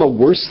Chasima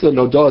worse than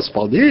Odos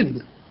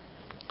Baldin?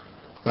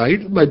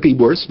 Right? It might be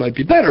worse, might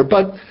be better,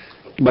 but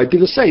it might be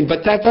the same.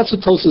 But that's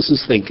what Tosfos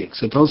is thinking.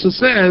 So Tosfos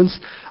says,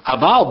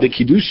 Aval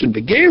b'Kiddushin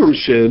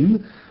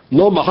b'Gerushin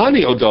lo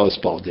mahani Odos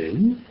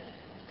Baldin,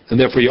 and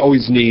therefore you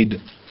always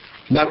need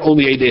not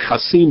only Eidei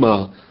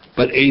Chasima,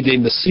 but Eidei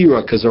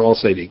Masira, because they're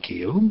also Eidei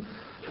Kiyum.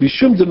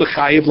 Mishum de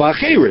Mechayev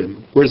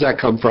La'acherim. Where does that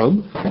come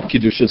from?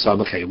 Kiddushin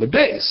Samachayim and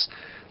Beis.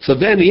 So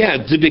then,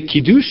 Dibik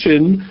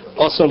Kiddushin,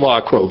 also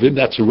La'akrovim.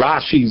 That's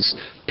Rashi's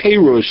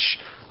Perush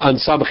on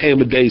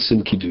Samachayim and Beis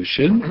in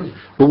Kiddushin.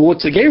 Well,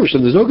 what's a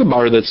Gerushin? There's no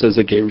Gemara that says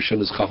a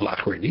Gerushin is Chav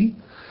La'achrini.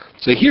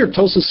 So here,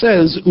 Tosfos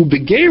says,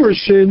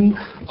 Ubegerushin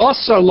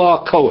Asar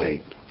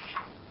La'akohen.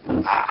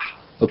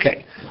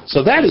 Okay.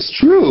 So that is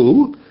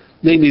true,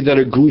 namely that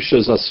a grusha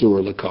is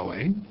asur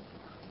l'kohen,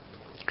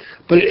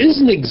 but it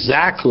isn't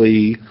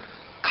exactly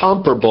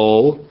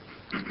comparable,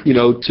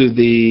 to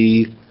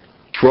the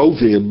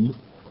krovim,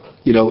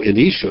 in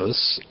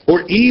Ishus,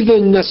 or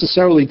even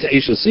necessarily to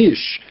Eishes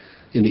Ish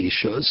in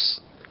Ishus,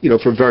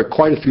 for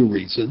quite a few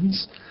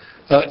reasons,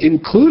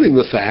 including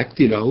the fact,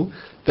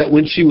 that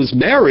when she was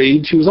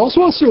married, she was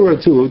also asur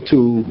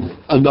to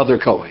another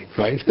kohen,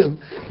 right?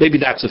 Maybe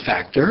that's a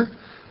factor.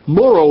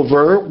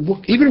 Moreover,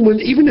 even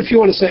if you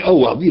want to say,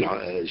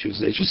 she was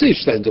an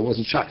Eishes then it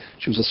wasn't shy.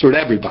 She was a sort of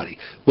everybody.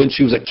 When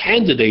she was a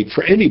candidate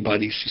for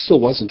anybody, she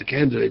still wasn't a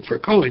candidate for a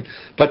Kohen.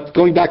 But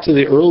going back to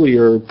the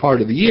earlier part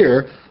of the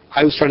year,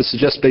 I was trying to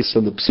suggest based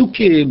on the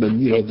Psukim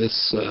and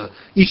this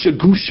Isha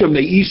Gusha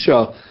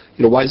Meisha.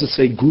 Why does it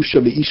say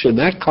Gusha Meisha in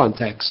that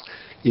context?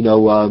 And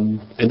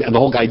the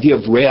whole idea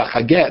of Reach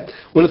Haget.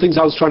 One of the things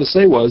I was trying to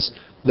say was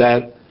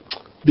that,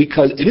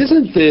 because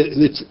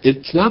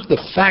it's not the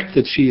fact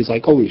that she is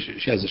like,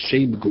 she has a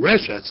shame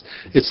Megureshes.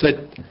 It's that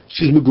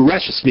she's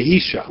Megureshes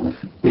Meisha,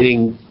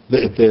 meaning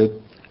the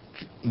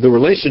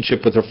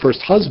relationship with her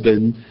first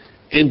husband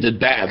ended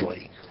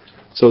badly.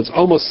 So it's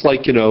almost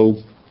like,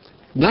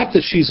 not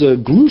that she's a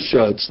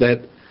Grusha, it's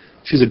that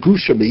she's a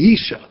Grusha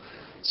Meisha.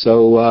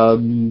 So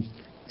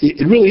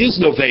it really is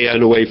Novea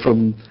in a way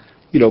from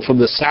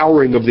the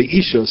souring of the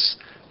Ishus,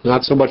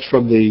 not so much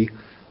from the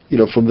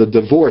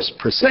divorce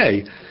per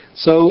se.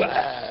 So,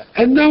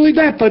 and not only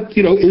that, but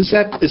is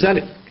that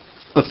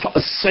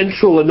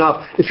essential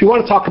enough? If you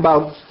want to talk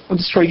about, I'm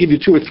just trying to give you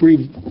 2 or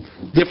 3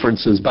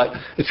 differences, but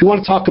if you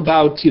want to talk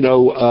about,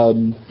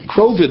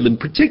 Krovim in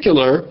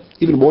particular,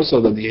 even more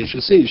so than the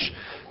Eishes Ish,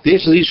 the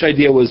Eishes Ish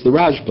idea was the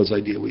Rajba's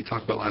idea we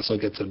talked about last. I'll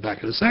get to it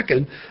back in a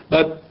second,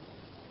 but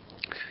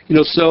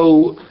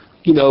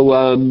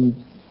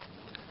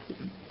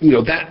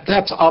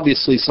that's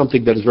obviously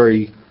something that is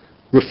very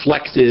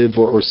reflective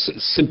or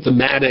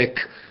symptomatic,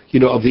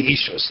 of the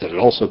Ishus, that it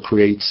also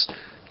creates,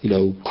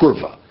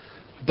 kurva.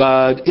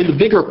 But in the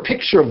bigger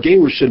picture of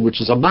Gerushin, which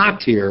is a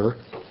matir,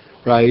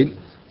 right,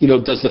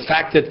 does the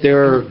fact that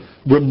there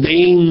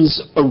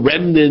remains a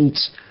remnant,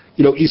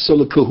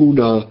 Isa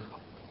Kahuna,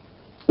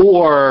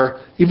 or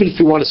even if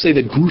you want to say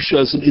that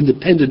Grusha is an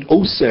independent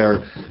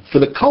Oser for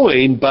the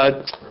Kohen,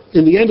 but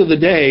in the end of the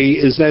day,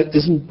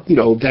 isn't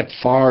that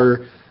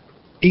far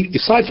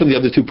aside from the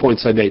other 2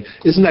 points I made,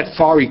 isn't that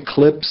far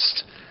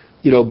eclipsed,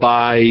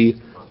 by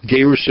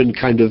Gerushin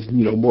kind of,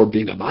 more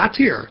being a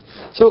matir?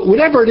 So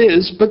whatever it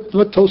is, but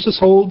Tosfos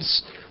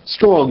holds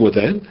strong with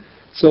it.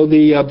 So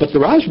but the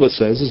Rashba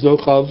says there's no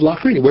chav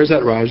lachrini. Where's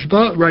that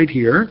Rashba? Right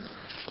here.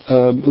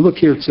 Look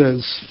here. It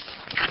says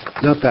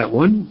not that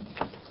one.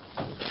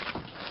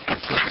 1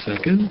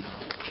 second.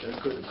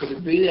 Could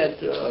it be that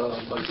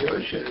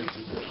Gerushin is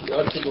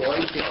Yotze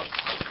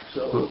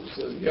So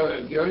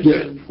Gerushin.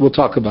 Yeah, we'll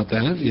talk about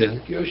that. Yeah.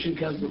 Gerushin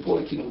comes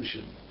before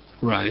Kiddushin.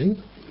 Right.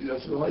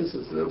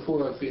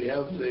 Therefore, if you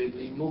have the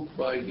nimuk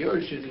by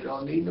Gerushin, you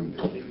don't need them.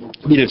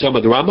 You're talking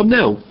about the Rambam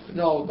now?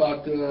 No,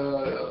 about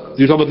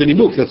you're talking about the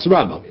nimuk. That's the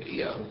Rambam.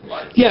 Yeah.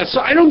 Yeah.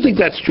 So I don't think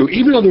that's true.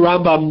 Even though the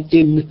Rambam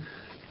in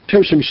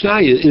Pirush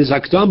Mishnayos is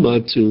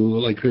akdama to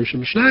like Pirush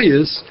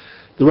Mishnayos,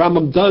 the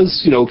Rambam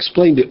does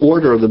explain the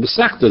order of the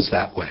Masechtas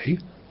that way.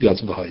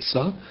 Yotze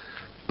v'Haisa,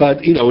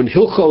 but in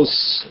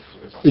Hilchos,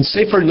 in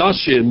Sefer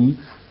Nashim,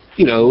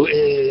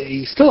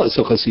 he still has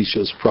Hilchos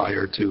Ishos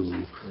prior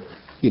to.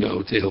 To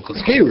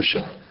Hilchos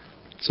Gerushin.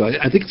 So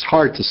I think it's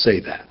hard to say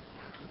that.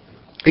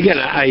 Again,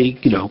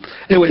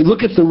 anyway,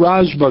 look at the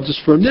Rashba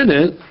just for a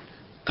minute.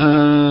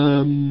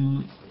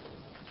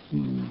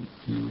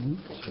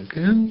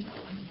 Second.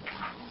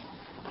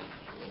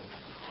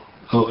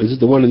 Oh, is it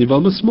the one in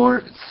Yevamos more?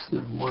 It's the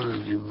one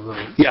in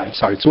Yevamos. Yeah, I'm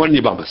sorry, it's the one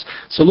in Yevamos.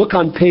 So look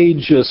on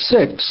page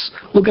 6.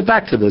 We'll get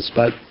back to this,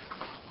 but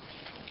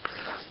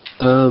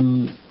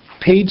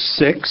page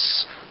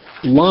 6,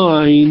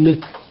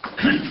 line...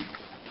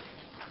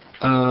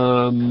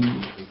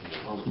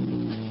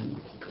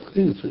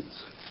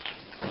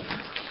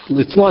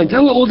 it's line.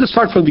 We'll just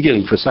start from the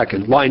beginning for a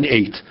second. Line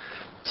 8.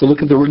 So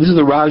look at this is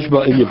the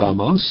Rashba in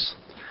Yevamos.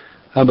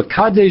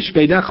 Makadesh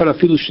beidachar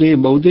afilu shnei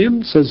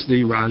modim, says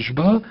the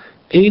Rashba,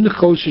 ein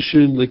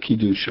choshishin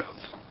lekidushav.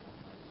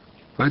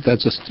 Right.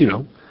 That's just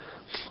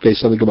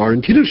based on the Gemara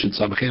in Kiddushin,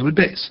 Samachem and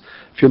base.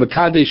 If you're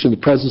makadesh in the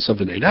presence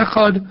of an ein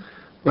echad,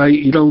 right,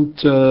 you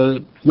don't.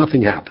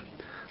 Nothing happened.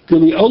 So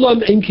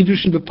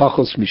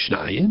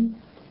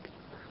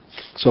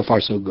far,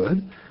 so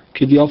good.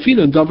 The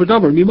afilu,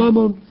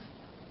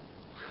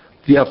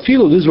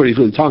 this is what he's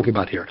really talking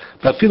about here.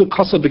 This is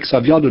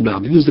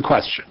the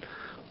question.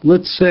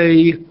 Let's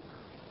say,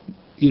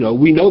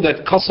 we know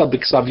that kasa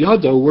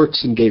b'ksav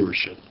works in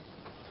Gerushin.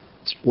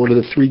 It's one of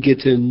the 3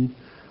 gittin,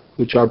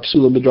 which are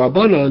psula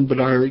midrabanan, but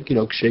are,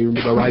 ksherim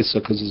midaraisa,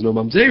 because there's no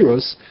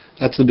mamzerus.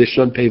 That's the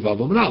Mishnah on Pei Vav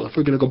Amud Aleph.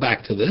 We're going to go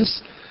back to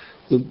this.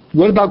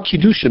 What about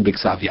Kiddushin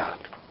b'ksav yad?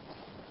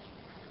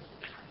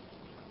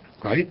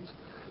 Right?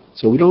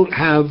 So we don't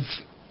have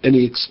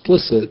any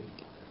explicit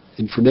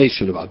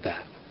information about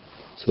that.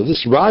 So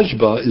this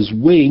Rashba is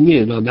weighing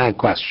in on that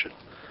question.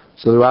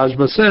 So the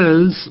Rashba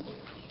says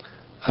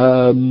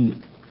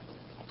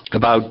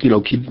about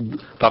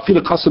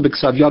fila kasa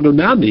b'ksav yad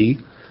nami,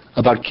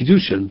 about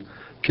Kiddushin,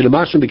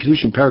 kilamashim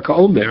b'Kiddushin perika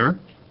omer,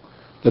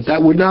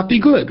 that would not be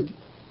good.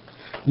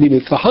 I mean,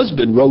 if the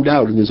husband wrote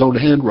out in his own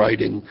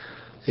handwriting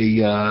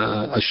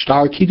a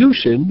shtar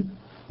Kiddushin,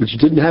 which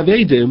didn't have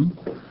Eidim,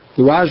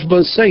 the Rashba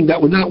is saying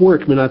that would not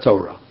work min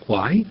Torah.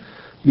 Why?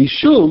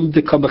 Mishum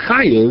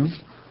dekabachayev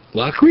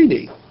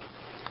lachrini.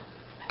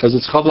 Because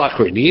it's chav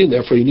lachrini, and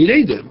therefore you need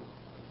Eidim.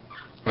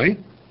 Right?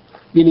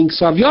 Meaning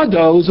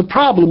Savyado is a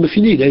problem if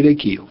you need Eidei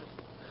Kiyum.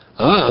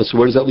 So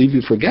where does that leave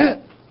you for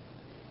get?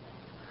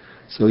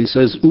 So he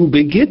says,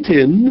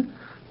 Ubegitin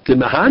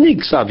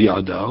Mahanig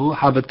Savyado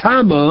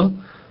Havatama.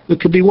 There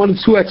could be one of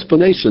 2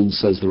 explanations,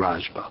 says the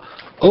Rashba.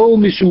 O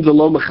mishum de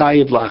lo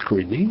mechayev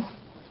lachrini,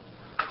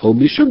 o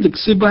mishum de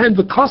ksiv bahen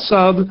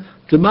v'kasav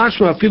de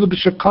mashma afilu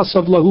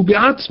b'shekasav lahu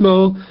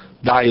be'atzmo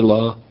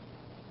daila.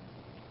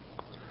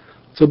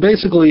 So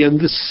basically, in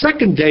the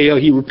second day,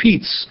 he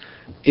repeats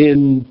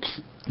in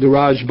the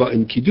Rashba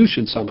in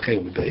Kiddushin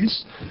Samchem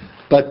base,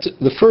 but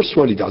the first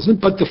one he doesn't.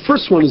 But the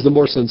first one is the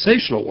more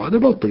sensational one. They're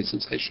both pretty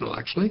sensational,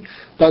 actually.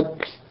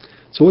 But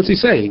so what's he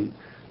saying?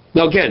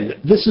 Now again,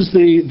 this is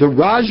the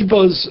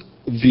Rashba's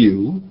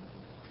view.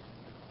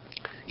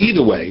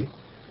 Either way,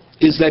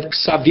 is that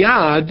Ksav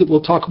Yad,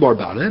 we'll talk more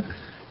about it,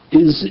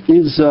 is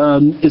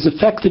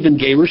effective in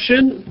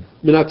Gerushin,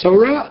 min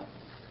Torah,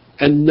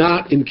 and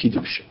not in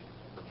Kiddushin.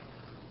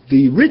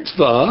 The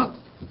Ritva,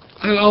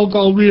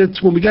 I'll read it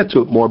when we get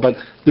to it more, but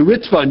the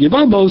Ritva in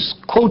Yevamos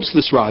quotes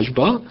this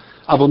Rashba,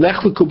 Avol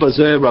nechleku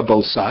bazeh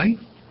rabosai,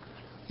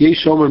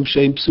 yesh omrim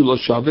shein psula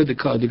shaveh,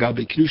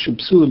 degabe Kiddushin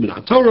psula min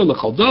Torah,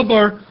 lechol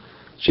davar,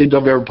 shein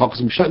davar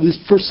pakas mishat. This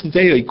first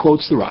day he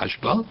quotes the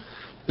Rashba,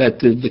 that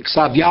the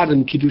Ksav Yad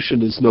in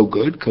Kiddushin is no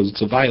good because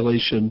it's a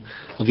violation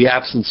of the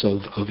absence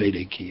of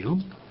Eidei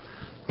Kiyum.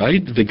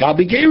 Right?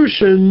 V'gabi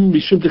Gerushin,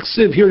 Mishum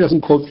D'Chsiv, here he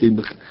doesn't quote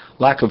the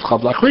lack of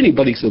Chav Lachrini,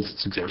 but he says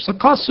it's Xeris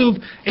HaKasuv,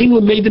 Ein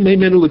L'Meidim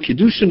Heimenu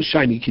L'Kiddushin,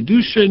 Shiny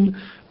Kiddushin,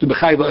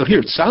 here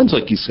it sounds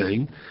like he's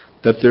saying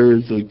that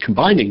they're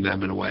combining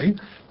them in a way,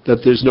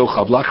 that there's no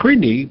Chav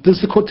Lachrini. This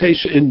is the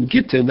quotation in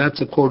Gittin,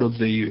 that's a quote of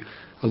the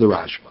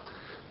Rashba.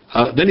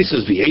 Then he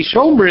says, V'yesh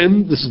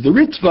omrim, this is the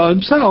Ritva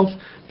himself,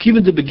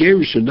 Kivan de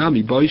begerish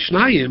nami boy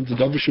shnayim, the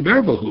dover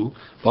sheberbahu,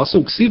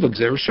 basum ksiva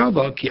gzer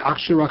shava, ki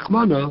achshe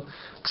rachmana,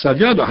 ksav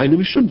yado, hainu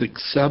mishum, the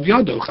ksav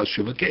yado,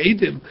 chashuva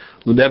ke'edim,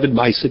 lunevid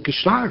maisa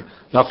kishtar.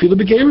 Now feel the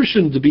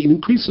begerishin to be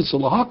increases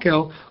of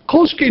lahakel,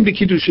 kol shkein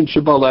bekidushin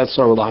shabal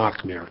asar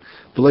lahakmer,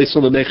 v'leis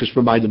on the nechesh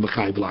b'maydim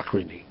b'chai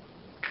v'lachrini.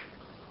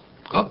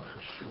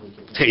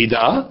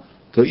 Teda,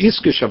 the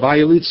iska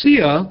shavaya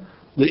litzia,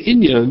 the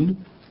inyan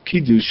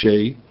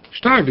kidushe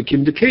shtar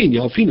v'kim dekain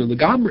yalfinu the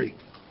gamri.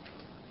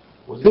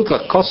 Look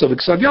like kosav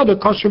ksavyada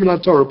kosher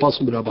v'natorah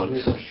pasum b'rabban.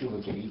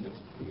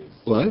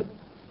 What?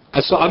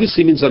 So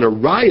obviously means on a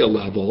raya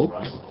level,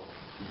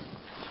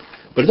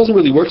 but it doesn't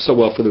really work so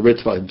well for the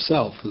Ritva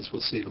himself, as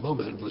we'll see in a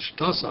moment.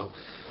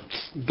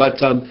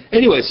 But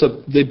anyway,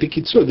 so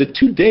the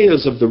 2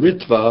 days of the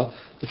Ritva,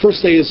 the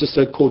first day is just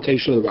a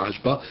quotation of the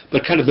Rajba,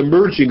 but kind of the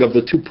merging of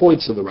the 2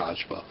 points of the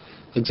Rajba.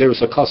 And there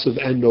is a kosav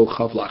and no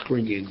chav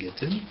lachringi in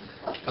Gittin.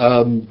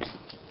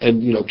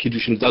 And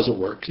Kiddushin doesn't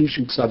work.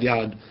 Kiddushin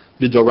ksavyad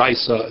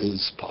Midoraisa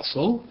is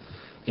possible.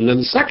 And then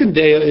the second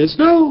day is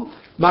no,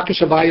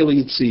 Makashavaya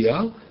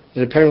Yitzia,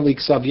 and apparently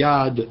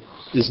Ksavyad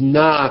is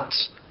not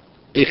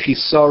a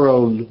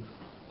chisaron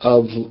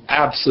of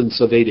absence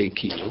of Eidei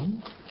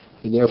Kiyum,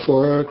 and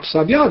therefore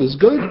Ksavyad is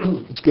good.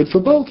 It's good for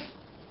both.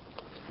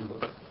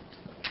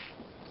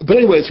 But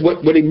anyways,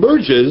 what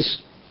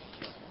emerges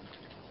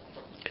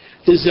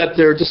is that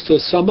there, just to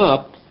sum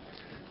up,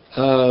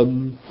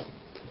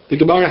 the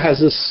Gemara has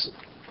this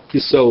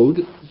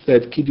yesod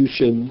that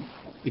Kiddushin,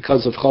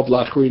 because of Chav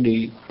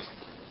Lachrini,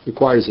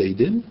 requires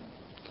Eidin.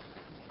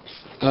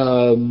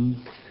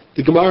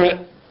 The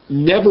Gemara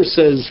never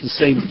says the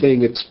same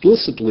thing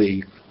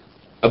explicitly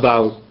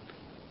about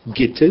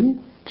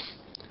Gittin,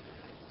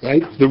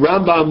 right? The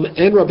Rambam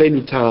and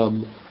Rabbeinu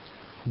Tam,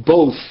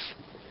 both,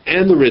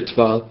 and the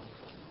Ritva,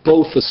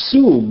 both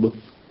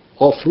assume,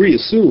 all three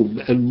assume,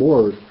 and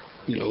more,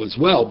 as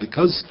well,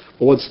 because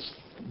once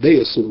they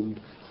assume,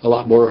 a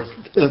lot more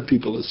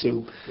people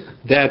assume,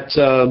 that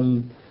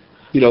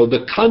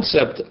the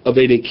concept of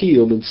Eidei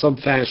Kiyum in some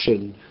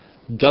fashion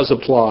does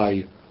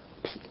apply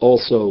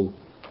also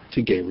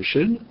to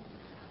Gerushin.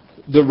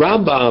 The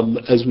Rambam,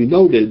 as we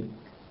noted,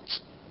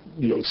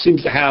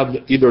 seems to have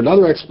either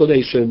another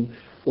explanation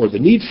or the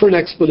need for an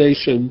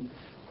explanation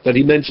that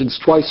he mentions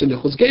twice in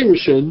Hilchos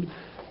Gerushin,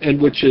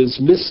 and which is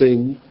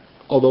missing,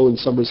 although in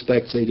some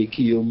respects Eidei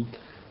Kiyum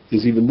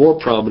is even more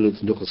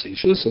prominent in Hilchos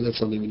Isha, so that's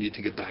something we need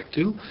to get back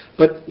to.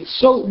 But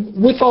so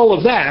with all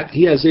of that,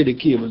 he has Eidei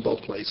Kiyum in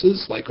both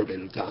places, like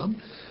Rabbeinu Tam.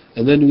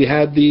 And then we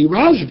had the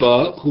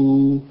Rajba,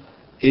 who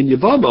in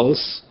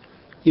Yevamos,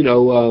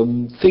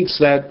 thinks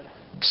that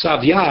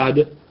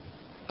Ksavyad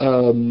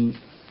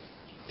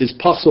is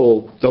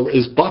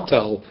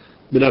batel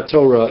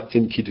minatora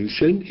in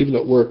Kiddushin, even though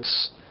it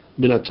works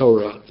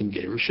minatora in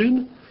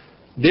Gerushin.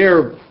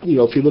 There,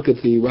 if you look at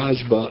the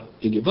Rajba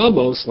in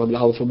Yevamos, Lamed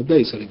Aleph Amud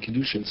Beis, and in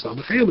Kiddushin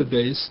Samech Amud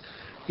Beis,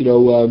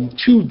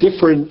 2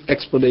 different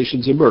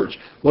explanations emerge.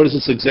 One is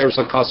it's Xeris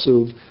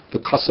HaKasuv, the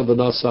Kasav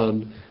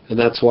Anasan, and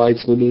that's why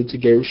it's limited to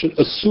Gerushin,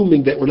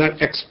 assuming that we're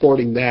not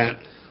exporting that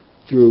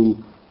through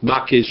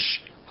Makish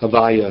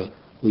Havaya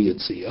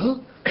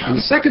Liyatzia. And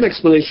the second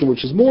explanation,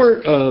 which is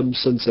more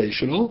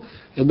sensational,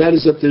 and that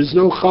is that there's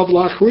no Chav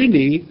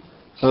Lachrini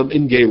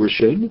in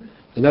Gerushin,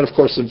 and that, of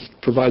course,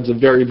 provides a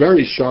very,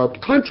 very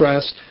sharp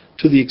contrast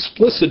to the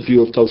explicit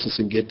view of Tosas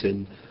and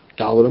Gittin,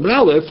 Dalet and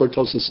Aleph, where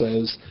Tosas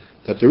says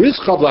that there is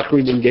Chav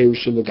Lachrin in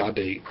Gerushin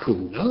L'Gabe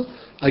Kahuna.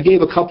 I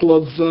gave a couple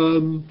of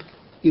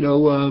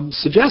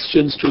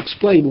suggestions to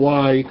explain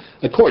why.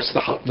 Of course,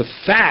 the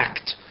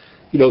fact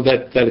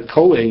that a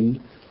Kohen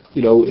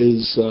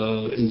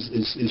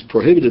is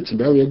prohibited to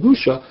marry a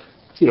Gusha,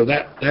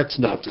 that's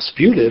not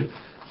disputed.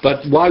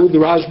 But why would the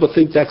Rajba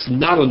think that's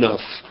not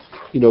enough?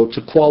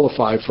 To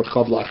qualify for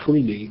Chav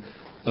Lachrini?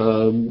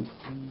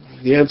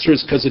 The answer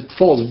is because it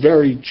falls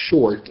very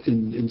short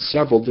in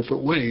several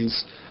different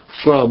ways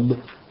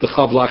from the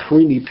Chav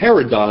Lachrini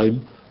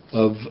paradigm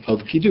of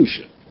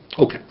Kiddushin.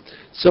 Okay,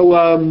 so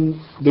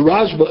the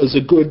Rajba is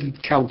a good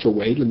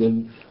counterweight, and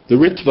then the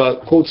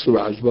Ritva quotes the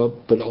Rajba,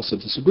 but also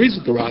disagrees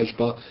with the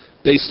Rajba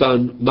based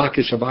on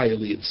Makish Havaya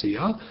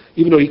Liyatzia,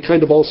 even though he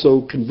kind of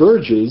also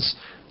converges,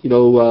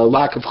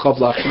 lack of Chav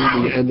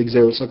Lachrini and the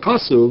Xeris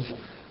HaKasuv.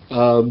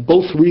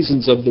 Both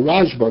reasons of the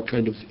Rajba are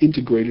kind of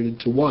integrated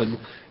into one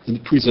in the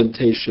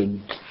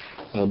presentation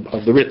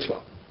of the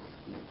Ritva.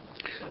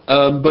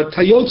 But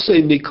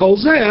Tayotze Mikol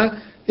Zeh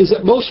is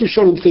that most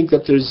Rishonim think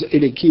that there's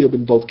Eidei Kiyum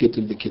in both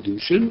Gittin and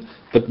Kiddushin,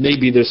 but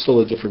maybe there's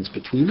still a difference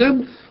between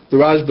them. The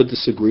Rajba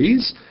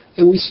disagrees,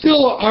 and we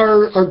still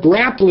are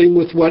grappling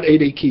with what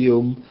Eidei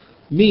Kiyum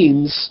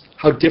means,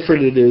 how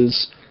different it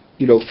is,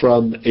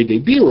 from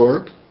Eidei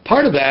Birur.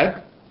 Part of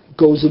that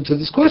goes into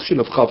this question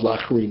of Chav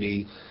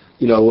Lachrini,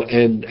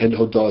 and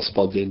Hodas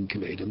Baldin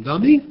Kamedim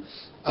Dami.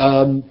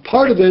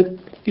 Part of it,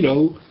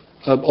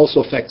 also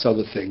affects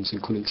other things,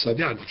 including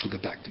Savyad, which we'll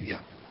get back to. Yeah.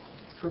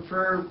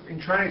 For in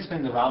trying to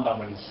explain the Rambam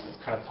when he's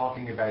kind of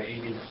talking about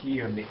Eidei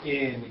Kiyum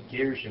in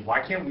Gerushin, why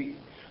can't we?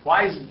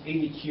 why is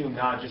ADQ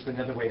not just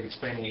another way of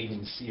explaining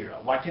Eidim Sira?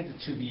 Why can't the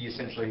two be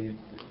essentially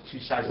two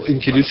sides of In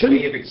the same Kiddushin?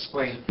 way of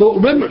explaining Well,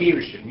 remember-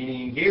 Gerushin?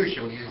 Meaning in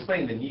Gerushin, when you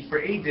explain the need for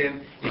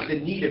Eidim, it's the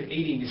need of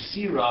Eidim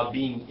Sira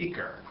being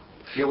Iker.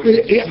 You know, which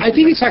is- I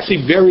think it's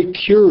actually very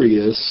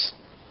curious.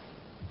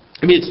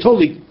 I mean, it's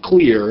totally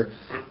clear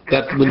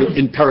that when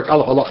in Parak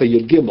Aleph Halacha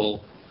Yud Gimel,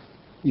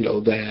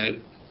 that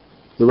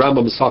the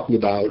Rambam is talking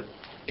about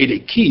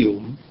Edei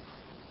Kiyum,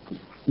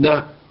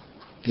 not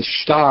the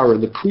shtar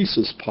and the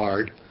krisus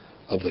part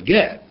of the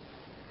get.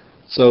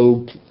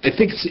 So I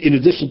think it's in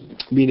addition,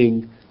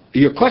 meaning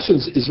your question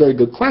is a very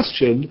good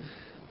question,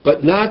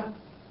 but not,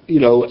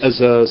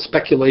 as a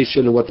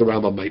speculation of what the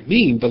Rambam might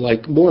mean, but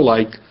more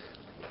like,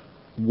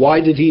 why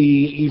did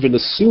he even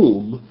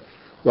assume,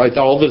 right,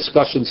 that all the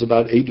discussions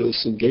about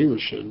Eidos and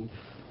Gerushin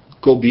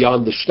go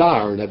beyond the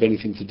shtar and have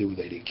anything to do with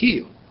Edei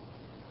Kiyum?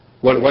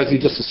 Why does he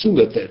just assume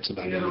that that's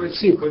about In other Edei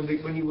words,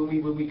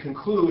 Kiyum? when we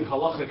conclude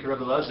halacha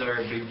Rebbe Lazar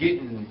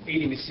begitten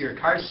Eidim Mesir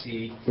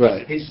Karsi,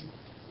 Right.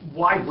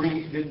 why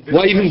bring the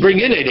Why even bring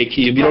in Edei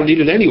Kiyum? You don't need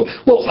it anyway.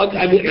 Well,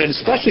 I mean, and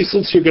especially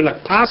since you're going to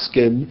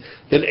paskin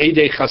that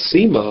Edei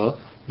Chasima,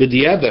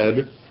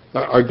 B'diavad,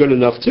 are good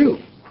enough too.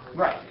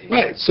 Right.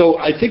 Right. So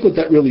I think what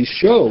that really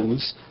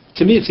shows,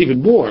 to me, it's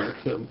even more.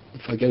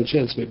 If I get a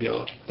chance, maybe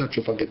not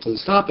sure if I'll get to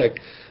this topic,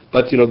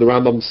 but the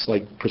Rambam's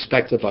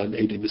perspective on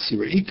Edei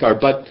Mesira Ikar,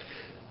 but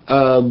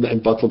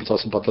and Batla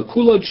B'tas and Batla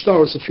Kula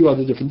Stars, a few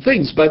other different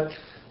things. But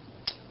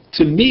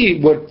to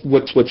me,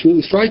 what's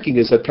really striking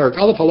is that Parak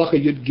Aleph Halacha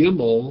Yud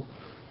Gimel,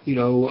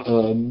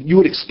 you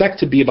would expect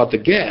to be about the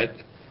get,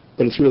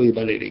 but it's really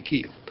about Edei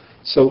Kiyum.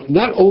 So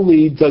not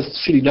only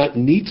should he not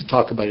need to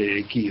talk about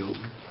Edei Kiyum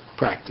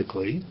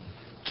practically,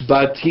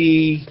 but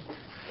he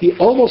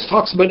almost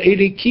talks about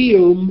Edei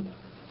Kiyum,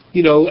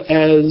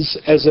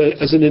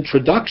 as an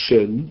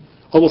introduction,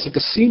 almost like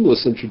a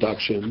seamless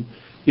introduction,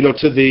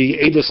 to the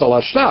Eidos al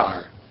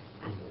Ashtar.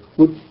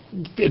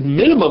 At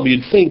minimum,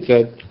 you'd think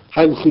that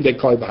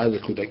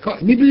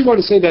maybe you want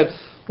to say that,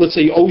 let's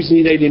say you always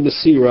need Edei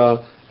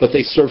Mesira, but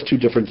they serve two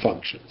different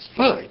functions.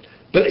 Fine.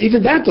 But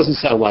even that doesn't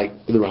sound like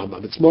the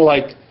Rambam. It's more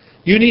like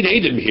you need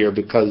Eidim here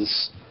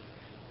because,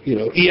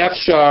 EF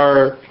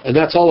Shar, and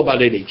that's all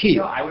about Edei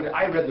Kiyum.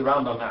 I read the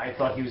Rambam and I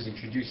thought he was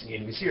introducing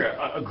Eidim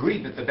Mesira.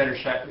 Agreed that the better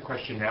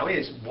question now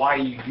is, why are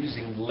you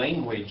using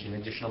language and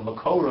additional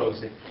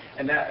makoros?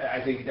 And that,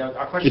 I think,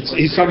 our question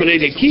He's talking about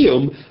Edei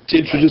Kiyum to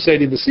introduce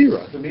Edei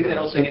Mesira. So maybe that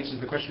also answers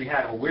the question we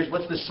had. Well,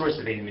 what's the source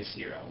of Eidim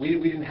Mesira? We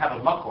didn't have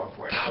a makor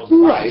for it.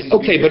 Right.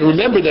 Okay, but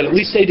remember that at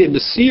least Edei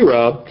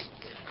Mesira,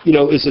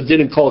 is a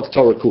din and kol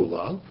Torah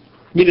kula.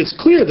 I mean, it's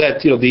clear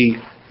that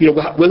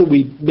whether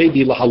we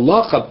maybe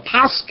lahalacha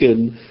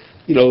paskin,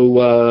 in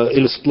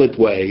a split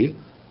way,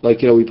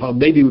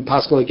 maybe we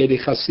paskin like Edei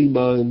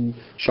Chasima and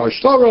Shar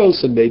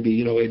Shtaros, and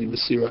maybe Edei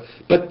Mesira.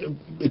 But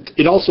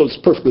it also is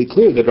perfectly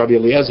clear that Rabbi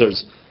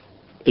Eliezer's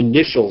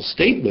initial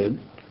statement,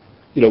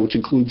 which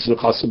includes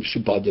Nechasim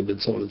Shabadim and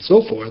so on and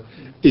so forth,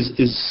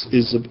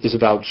 is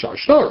about Shar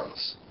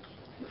Shtaros.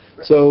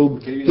 So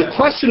the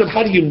question of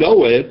how do you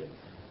know it,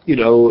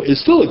 is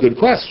still a good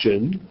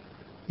question.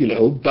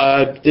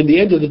 But in the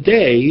end of the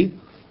day,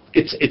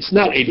 it's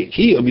not Edei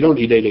Kiyum. You don't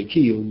need Edei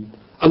Kiyum.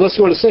 Unless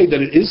you want to say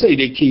that it is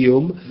Edei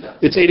Kiyum.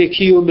 It's Edei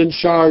Kiyum and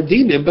Shar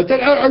Dinim, but that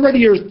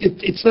already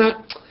it's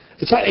not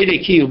Edei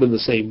Kiyum in the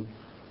same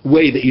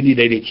way that you need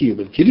Edei Kiyum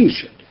in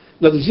Kiddushin.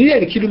 Now, there's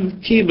Edei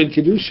Kiyum in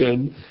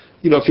Kiddushin,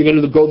 if you're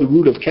going to go the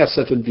route of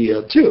Kesef and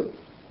Bia too.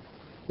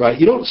 Right?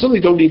 You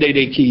certainly don't need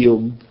Edei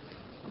Kiyum,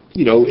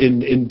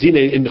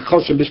 in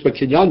Choshen Mishpat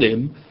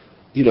Kinyanim,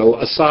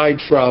 aside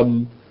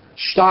from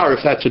Shtar,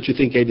 if that's what you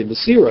think Edei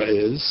Mesira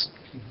is,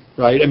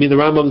 right? I mean, the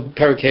Rambam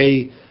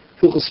Parakei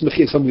Hilchos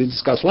Mechira, something we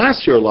discussed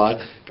last year a lot.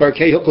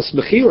 Parakei Hilchos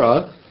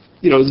Mechira,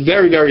 is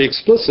very, very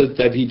explicit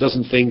that he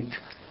doesn't think,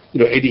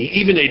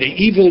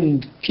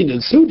 even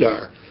Kinyan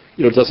Sudar,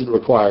 doesn't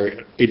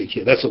require Edei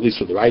Kiyum. That's at least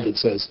what the Raiden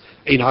says.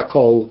 Ein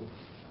Hakol,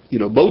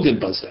 Modin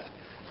does that.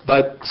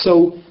 But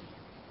so,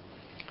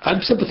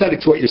 I'm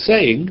sympathetic to what you're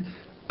saying.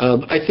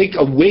 I think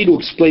a way to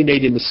explain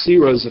Edei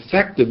Mesira's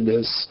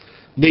effectiveness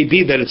may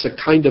be that it's a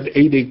kind of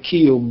Edei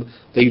Kiyum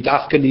that you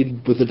dafka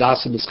need with the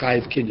Das and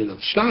Miskayev Kinyan of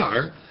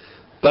Shtar,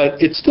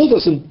 but it still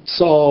doesn't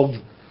solve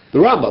the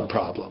Rambam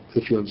problem,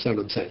 if you understand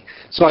what I'm saying.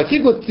 So I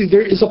think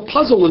there is a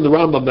puzzle in the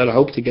Rambam that I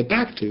hope to get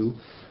back to,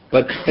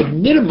 but at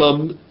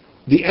minimum,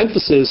 the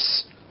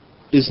emphasis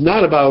is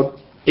not about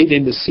Edei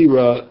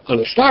Mesira on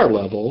a Shtar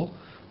level.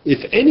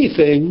 If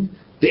anything,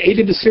 the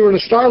Edei Mesira on a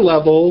Shtar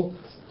level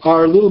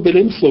are a little bit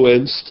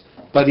influenced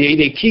by the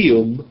Edei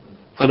Kiyum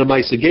on a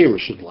Maisa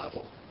Gerushin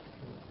level.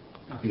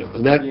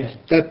 And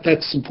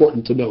that's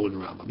important to know in the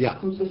Rambam. Yeah.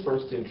 Who's the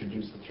first to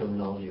introduce the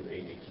terminology of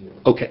Edei Kiyum?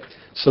 Okay,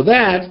 so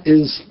that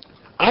is,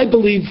 I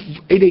believe,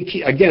 Edei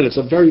Kiyum, again, it's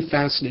a very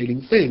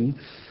fascinating thing,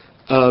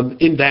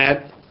 in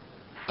that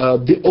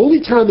the only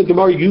time the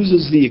Gemara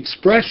uses the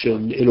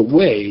expression, in a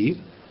way,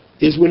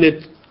 is when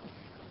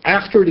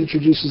after it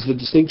introduces the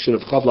distinction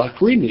of Chav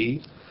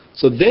Lachrini,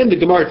 So then the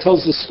Gemara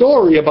tells the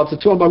story about the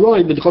two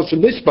Amaroim in the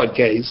Choshen Mishpat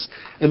case,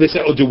 and they say,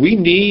 do we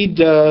need,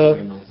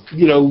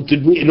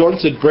 did we, in order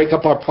to break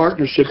up our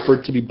partnership for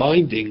it to be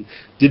binding,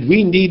 did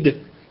we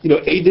need,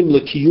 Eidim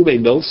L'Kiyume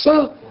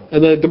Milsa?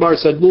 And the Gemara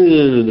said, no,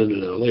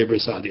 Le'er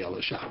Sadi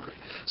Ala Shakri.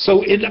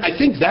 So I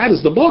think that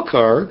is the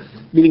Makar,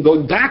 meaning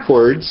going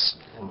backwards.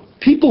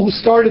 People who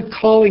started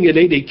calling it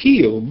Eidei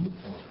Kiyum,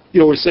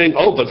 were saying,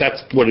 but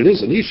that's what it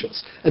is in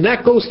Ishus. And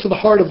that goes to the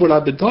heart of what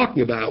I've been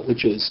talking about,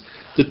 which is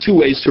the two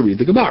ways to read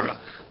the Gemara.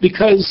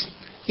 Because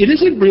it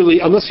isn't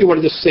really, unless you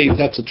want to just say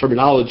that's a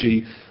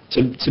terminology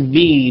to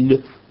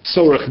mean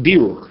Tzorech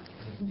Birur.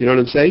 You know what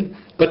I'm saying?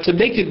 But to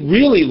make it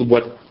really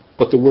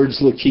what the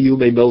words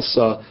L'Kiyume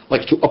Milsa,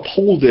 like to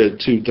uphold it,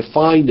 to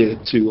define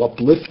it, to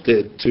uplift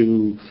it,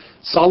 to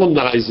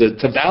solemnize it,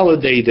 to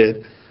validate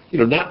it,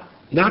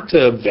 not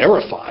to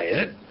verify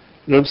it.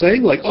 You know what I'm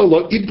saying? Like,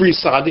 look, Ibri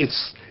Sad,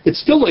 it's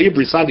still a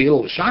Ibri Sadi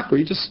Il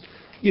Shakri, just,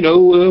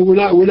 we're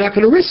not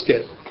going to risk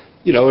it.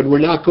 And we're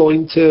not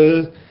going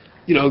to,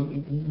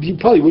 you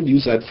probably wouldn't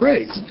use that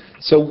phrase.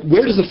 So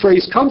where does the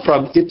phrase come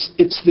from?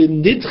 It's the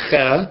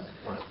Nidcha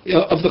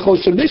of the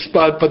Choshen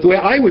Mishpat, but the way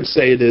I would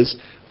say it is,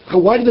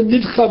 why did the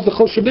Nidcha of the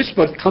Choshen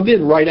Mishpat come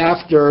in right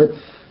after,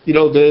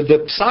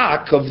 the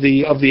Psak of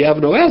the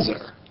Avno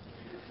Ezer?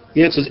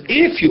 The answer is,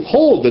 if you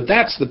hold that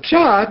that's the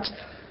Pshat,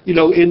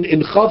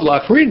 in Chav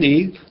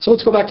Lachrini, so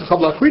let's go back to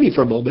Chav Lachrini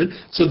for a moment.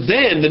 So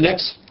then the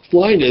next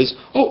line is,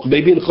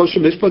 maybe in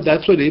Choshen Mishpat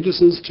that's what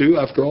Edus is too.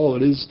 After all,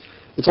 it's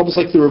almost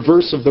like the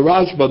reverse of the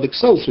Rajba, the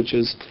Ksos, which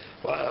is,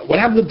 what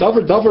happened to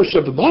Davar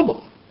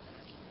Shabbat?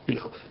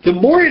 The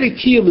more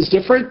Eidei is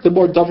different, the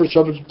more Davar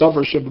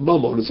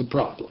Shabbat is a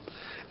problem.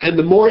 And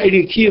the more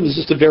Eidei is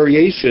just a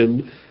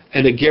variation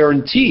and a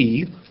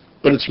guarantee,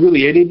 but it's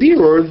really Eidei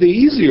Birur, the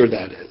easier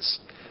that is.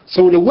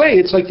 So in a way,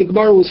 it's like the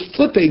Gemara was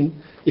flipping.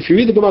 If you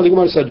read the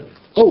Gemara said,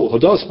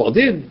 Hodas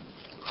Baldin,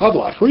 Chav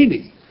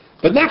Lachrini.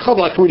 But not Chav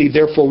Lachrini,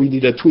 therefore we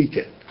need to tweak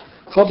it.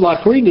 Chav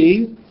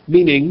Lachrini,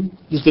 meaning,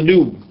 this is the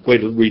new way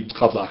to read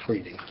Chav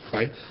Lachrini,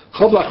 right?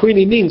 Chav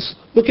Lachrini means,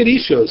 look at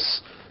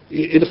Ishus.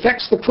 It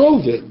affects the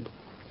Krovim.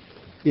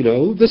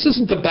 This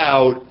isn't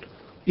about,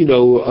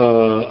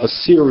 a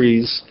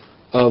series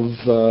of,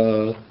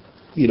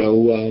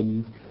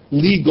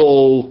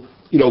 legal,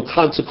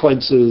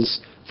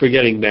 consequences for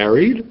getting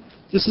married.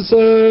 This is a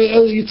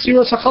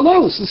Yitziras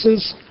HaChalos. This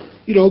is,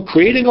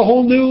 creating a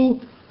whole new,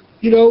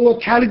 a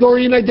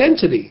category and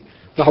identity.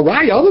 The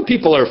Haraya, other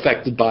people are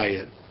affected by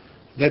it.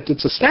 That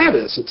it's a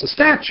status, it's a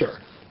stature.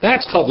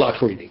 That's Chav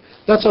Lachrini.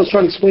 That's what I was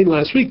trying to explain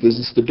last week. There's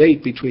this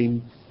debate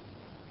between,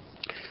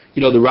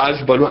 the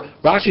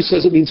Rajba. Rashi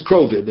says it means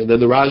Krovim, and then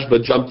the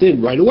Rajba jumped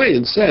in right away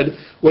and said,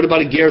 what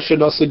about a Ger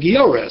Shenasa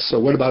Giores? Or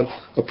what about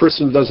a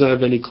person who doesn't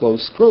have any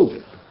close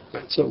Krovim?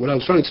 Right? So what I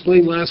was trying to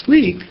explain last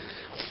week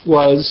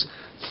was,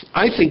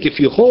 I think if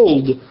you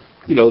hold,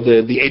 the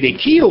Eidei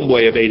Kiyum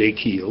way of Eidei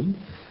Kiyum,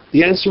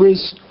 the answer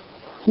is,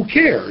 who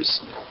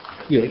cares?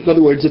 In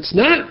other words, it's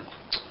not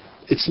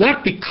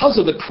because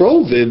of the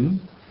Krovim,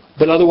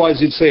 but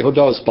otherwise you'd say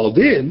Hodas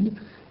Baldin.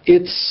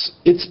 It's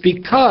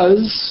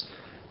because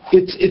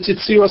it's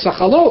Yitziras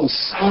HaChalos.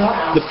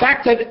 The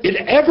fact that it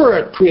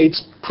ever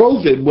creates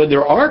Krovim when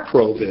there are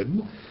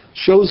Krovim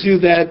shows you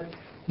that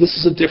this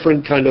is a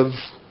different kind of,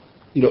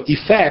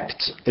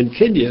 effect and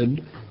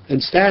kinyan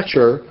and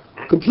stature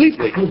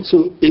completely.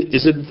 So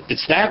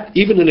it's that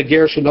even in a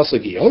Ger Shenasa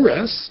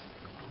Giores,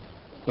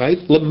 right?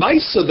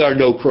 L'maisa there are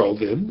no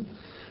Krovim,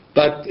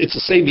 but it's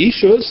the same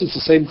Ishus, it's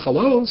the same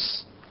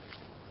Chalos.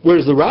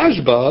 Whereas the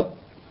Rajba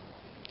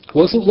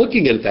wasn't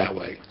looking at it that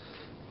way.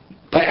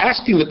 By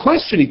asking the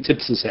question, he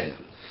tips his hand.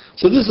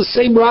 So this is the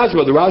same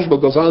Rajba. The Rajba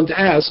goes on to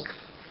ask,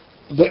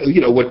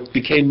 what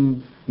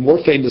became more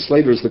famous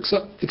later is the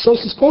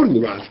Ksos is quoting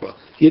the Rajba.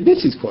 He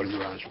admits he's quoting the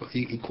Rajba.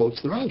 He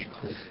quotes the Rajba.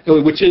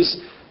 Anyway, which is,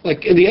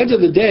 like, in the end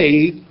of the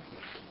day,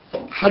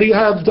 how do you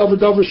have Davar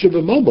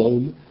Shabbat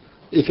Momon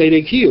if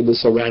Eidei Kiyum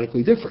is so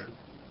radically different?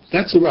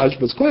 That's the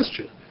Rajba's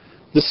question.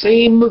 The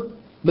same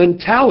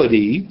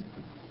mentality,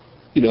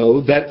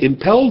 that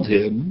impelled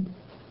him,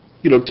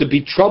 to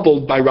be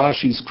troubled by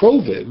Rashi's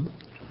Krovim,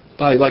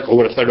 by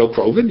what if there are no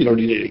Krovim? You don't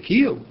need Eidei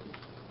Kiyum.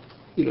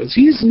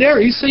 He's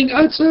saying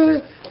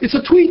it's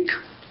a tweak.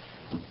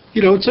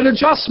 It's an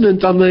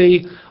adjustment on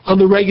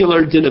the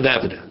regular din of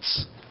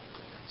evidence.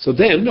 So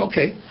then,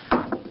 okay,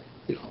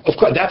 of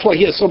course, that's why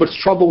he has so much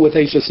trouble with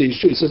Eishes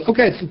Ish. He says,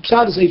 okay,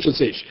 Pshat is Eishes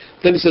Ish.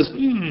 Then he says,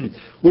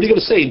 what are you going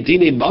to say?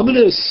 Dine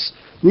Mamanis,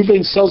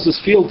 Reuven sells his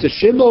field to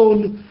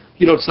Shimon.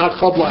 It's not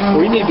Chav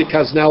Lachrini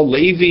because now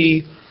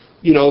Levi,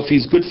 if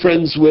he's good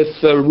friends with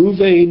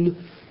Reuven,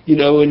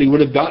 and he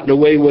would have gotten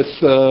away with,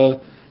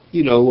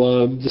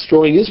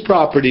 destroying his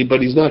property, but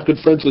he's not good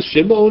friends with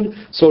Shimon,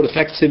 so it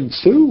affects him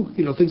too.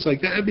 Things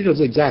like that. It's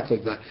exactly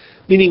like that.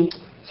 Meaning,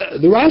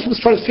 the Rav was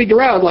trying to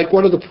figure out,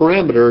 what are the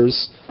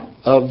parameters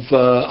of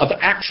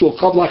actual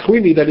Chav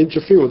Lachrini that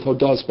interfere with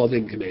Hodas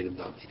Baldin Kamedim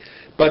Dami.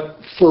 But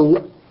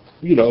for,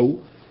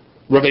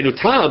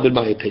 Rabbeinu Tam, in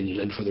my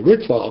opinion, and for the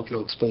Ritva,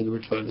 I'll explain the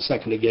Ritva in a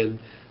second again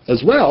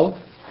as well,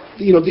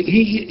 he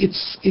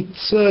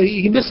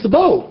missed the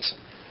boat.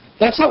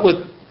 That's not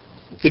what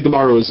the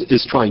Gemara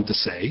is trying to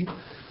say.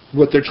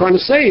 What they're trying to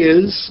say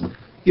is,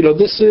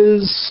 this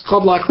is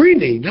Chav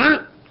Lachrini,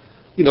 not,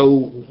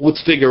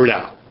 let's figure it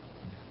out.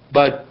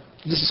 But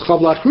this is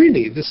Chav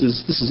Lachrini. This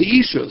is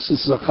Ishus.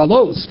 This is a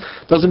Chalos.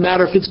 Doesn't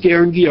matter if it's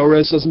Ger and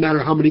Giores. Doesn't matter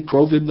how many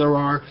Krovim there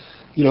are.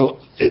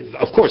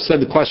 Of course, then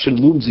the question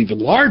looms even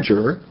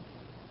larger.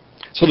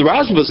 So the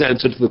Rashba's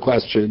answer to the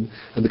question,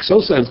 and the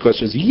Ksosan's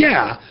question is,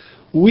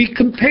 we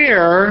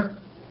compare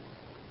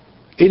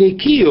Edei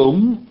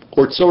Kiyum,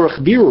 or Tzorach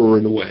Birur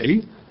in a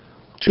way,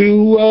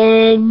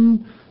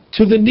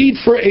 to the need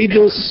for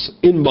Eidos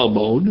in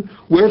Mammon,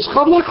 where it's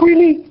Chav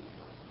Lachrini.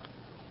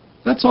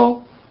 That's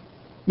all.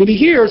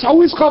 Here, it's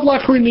always Chav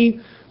Lachrini.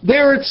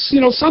 There, it's,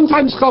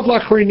 sometimes Chav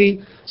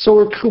Lachrini. So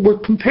we're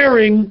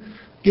comparing,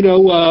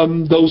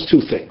 those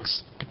two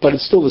things. But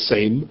it's still the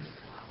same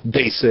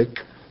basic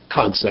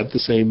concept, the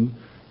same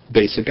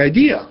basic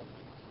idea.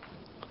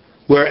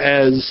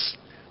 Whereas,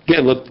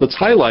 again, let's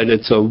highlight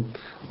it. So,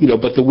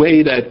 but the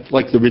way that,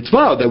 like the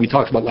Ritva that we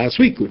talked about last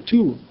week, with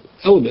two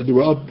elements, the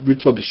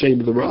Ritva B'Shem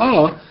and the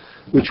Ra'ah,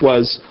 which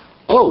was,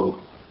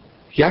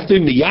 you have to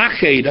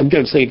miyached, I'm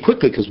going to say it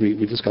quickly because we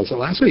discussed it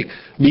last week,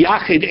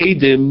 miyached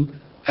edim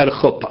at a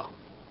chuppah.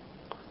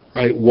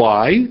 Right?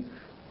 Why?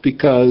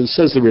 Because,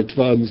 says the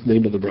Ritva in the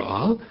name of the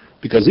Ra'ah,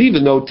 because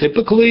even though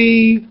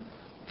typically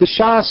the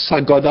Shas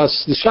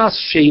Haggadas, the Shas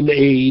Shem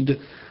Eid,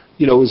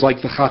 is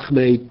like the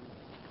Chachmei,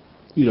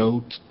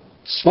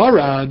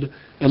 Svarad,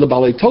 and the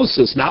Balei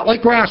Tosas, not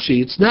like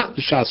Rashi, it's not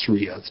the Shas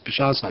Riyah, it's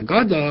B'Shas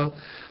Haggadah.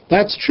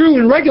 That's true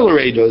in regular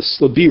Eidos,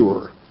 the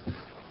Birur.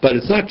 But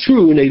it's not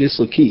true in Eidos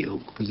L'Kiyum,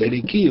 because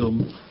Eidei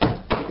Kiyum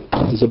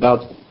is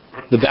about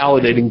the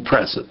validating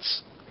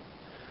presence.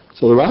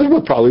 So the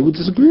Rashba probably would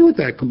disagree with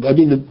that. I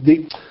mean,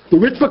 the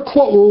Ritva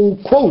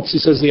quotes, he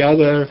says my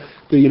other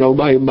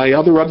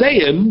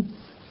Rabbeim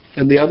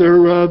and the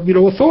other,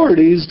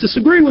 authorities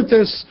disagree with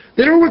this.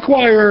 They don't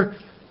require,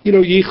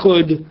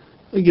 Yichud,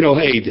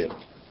 Eidim.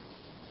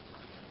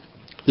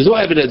 There's no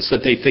evidence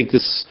that they think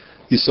this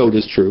Yisod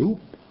is true,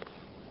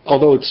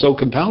 although it's so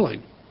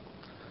compelling.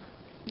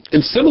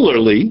 And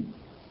similarly,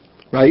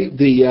 right,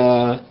 the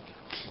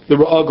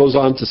Ra'ah goes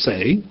on to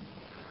say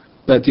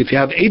that if you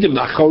have Eidim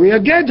Nachori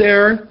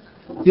Ageder,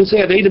 you'll say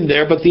you have Eidim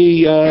there, but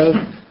the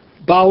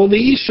Baal and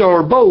the Isha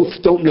or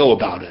both don't know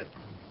about it.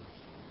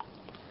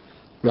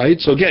 Right?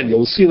 So again,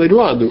 you'll see later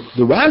on,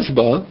 the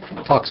Rashba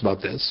talks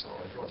about this.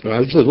 The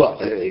Rashba says, well,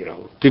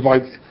 people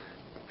are,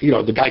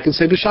 the guy can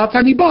say B'Shat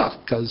Hanibach,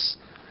 because,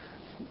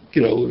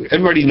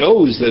 everybody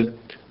knows that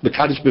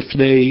Mekadosh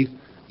B'fnei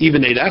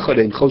even Eid Echad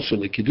and Choshen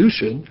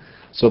L'Kiddushin.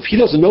 So if he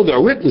doesn't know there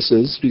are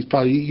witnesses, he's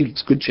probably,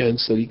 it's a good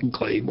chance that he can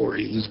claim, or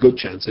there's a good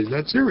chance that he's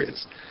not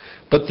serious.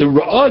 But the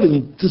Ra'ah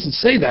doesn't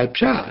say that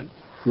pshat.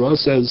 Ra'ah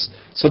says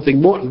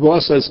something more.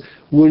 Ra'ah says,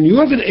 when you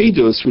have an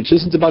Eidos, which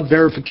isn't about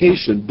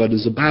verification, but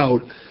is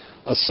about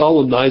a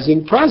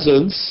solemnizing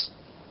presence,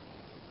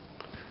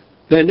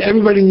 then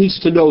everybody needs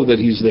to know that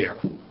he's there.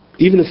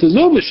 Even if there's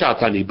no Meshat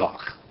Hanibach.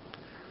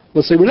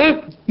 Let's say we're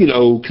not,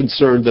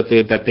 concerned that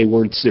they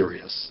weren't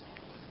serious.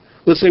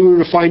 Let's say we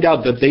were to find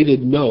out that they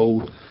didn't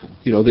know,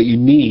 that you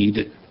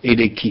need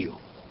Eidei Kiyum.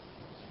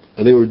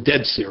 And they were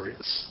dead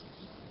serious.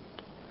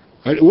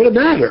 Right? It wouldn't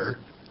matter.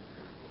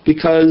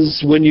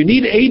 Because when you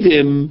need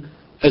Eidim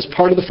as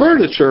part of the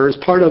furniture, as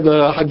part of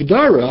the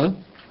Hagdara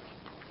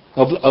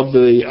of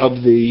the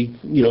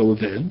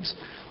event,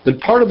 then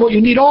part of what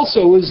you need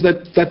also is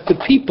that the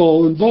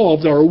people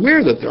involved are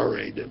aware that there are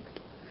Eidim.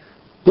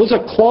 Those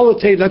are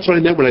qualitative, that's what I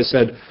meant when I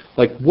said,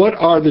 what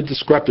are the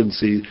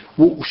discrepancies?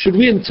 Should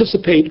we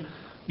anticipate,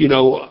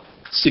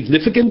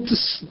 significant,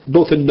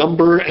 both in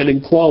number and in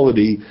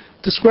quality,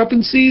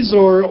 discrepancies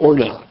or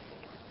not?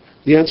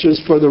 The answer is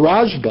for the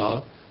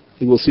Rashba,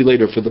 and we'll see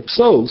later for the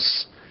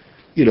Psos,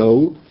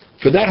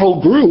 for that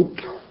whole group,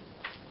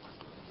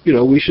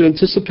 we should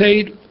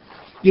anticipate,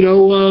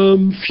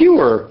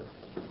 fewer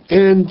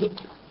and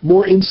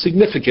more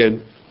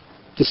insignificant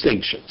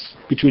distinctions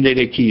between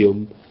Eidei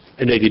Kiyum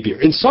and Eidei Bir.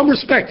 In some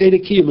respect,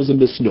 Eidei Kiyum is a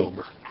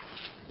misnomer.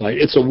 Right?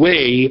 It's a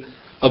way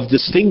of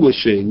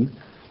distinguishing,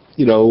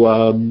 the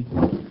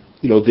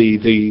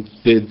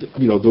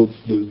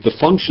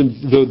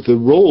functions, the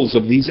roles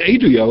of these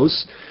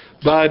Eiduyos,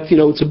 but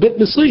it's a bit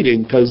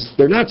misleading because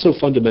they're not so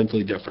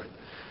fundamentally different.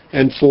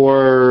 And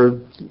for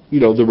the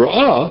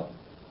Ra'ah,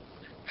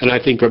 and I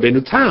think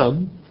Rabbeinu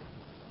Tam,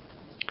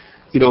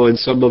 in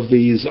some of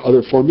these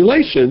other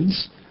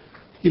formulations,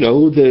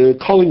 the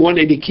calling one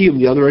Eidei Kiyum,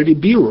 the other Eidei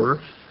Birur,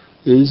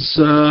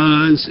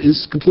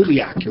 is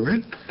completely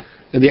accurate.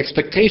 And the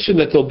expectation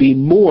that there'll be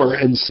more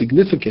and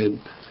significant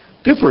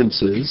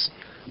differences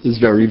is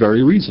very,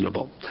 very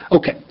reasonable.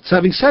 Okay, so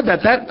having said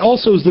that, that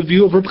also is the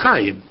view of Reb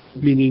Chaim,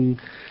 meaning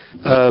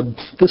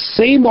the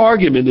same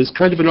argument is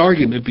kind of an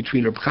argument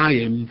between Reb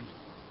Chaim,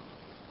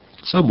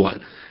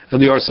 somewhat,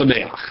 and the Or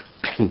Sameach.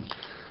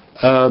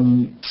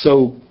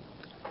 So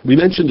we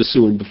mentioned the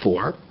Suin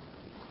before,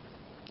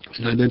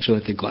 and I mentioned,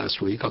 I think,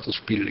 last week. I'll just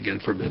repeat it again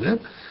for a minute.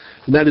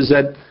 And that is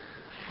that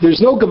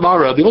there's no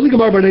Gemara. The only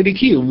Gemara about Eidei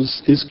Kiyum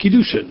is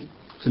Kiddushin,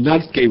 and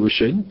not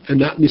Gerushin, and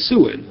not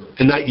Nisuin,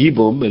 and not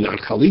Yibum, and not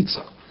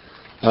Chalitza.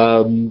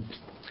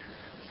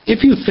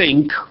 If you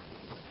think,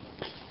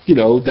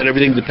 that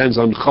everything depends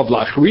on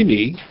Chavla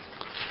Achrini,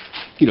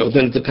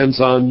 then it depends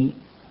on,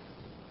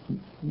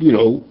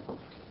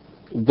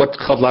 what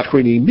Chavla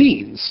Achrini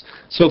means.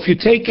 So if you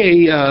take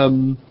a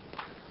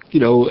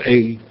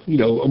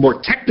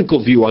more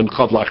technical view on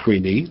Chavla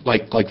Achrini,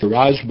 like the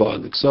Rajba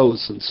and the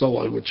Ksos and so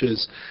on, which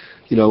is,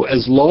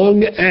 as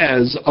long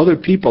as other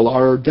people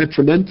are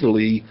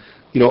detrimentally,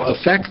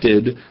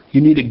 affected,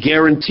 you need a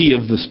guarantee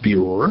of this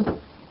birur.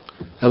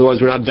 Otherwise,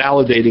 we're not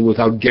validating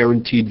without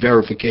guaranteed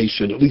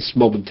verification, at least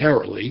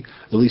momentarily,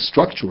 at least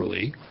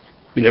structurally.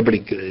 The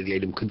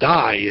item could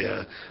die,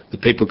 the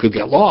paper could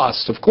get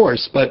lost, of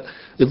course, but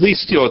at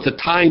least, at the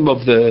time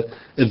of the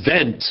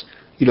event,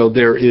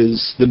 there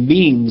is the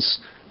means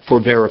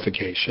for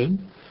verification.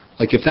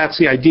 Like if that's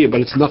the idea,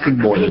 but it's nothing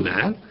more than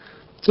that.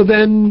 So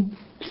then,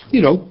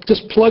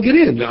 just plug it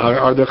in.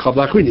 Are there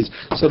Chavla Achrinis?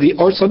 So the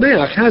Or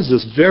Sameach has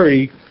this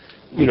very,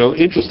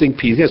 interesting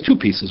piece. He has two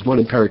pieces. One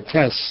in Perek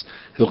Tes,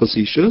 Hilchos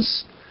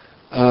Ishus,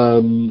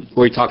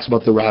 where he talks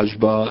about the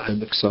Rajba and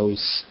the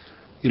Ksos,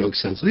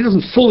 extensively. He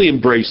doesn't fully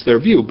embrace their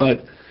view,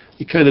 but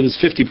he kind of is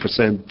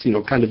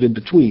 50%, kind of in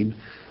between,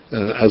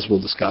 as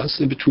we'll discuss,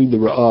 in between the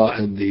Ra'ah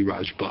and the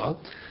Rajba.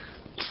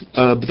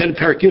 But then in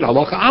Perek Yud,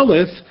 Halacha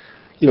Aleph,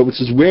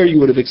 which is where you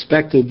would have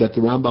expected that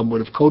the Rambam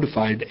would have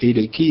codified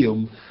Eidei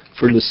Kiyum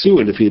for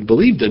Nisuin if he had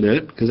believed in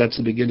it, because that's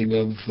the beginning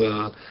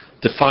of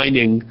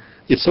defining.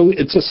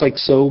 It's just like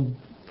so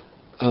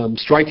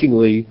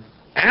strikingly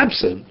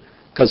absent,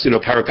 because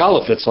Perek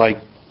Aleph, it's like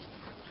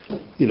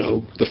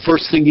the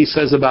first thing he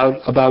says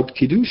about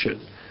Kiddushin,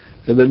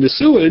 and then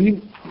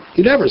Nisuin,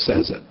 he never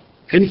says it,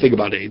 anything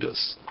about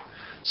Eidos.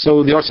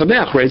 So the Or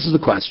Sameach raises the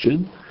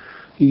question.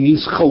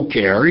 He's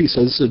choker. He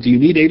says, "Do you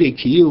need Eidei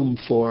Kiyum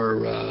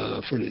for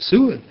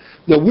Nisuin?"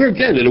 Now we're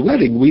again in a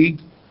wedding.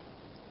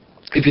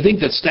 If you think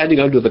that standing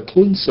under the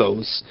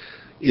klunsos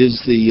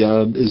is the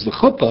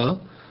chuppah,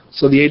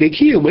 so the Eidei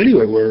Kiyum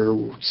anyway,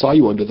 we saw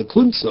you under the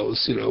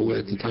klunsos,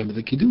 at the time of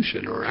the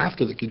kiddushin or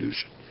after the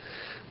kiddushin.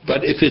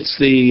 But if it's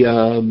the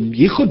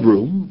yichud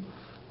room,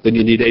 then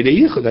you need Eidei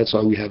Yichud. That's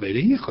why we have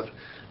Eidei Yichud.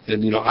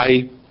 And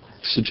I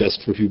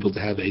suggest for people to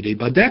have Eidei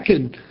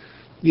Badekin,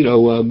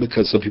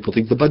 because some people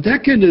think the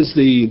Badekin is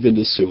the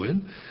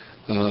Nisuin,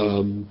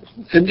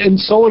 and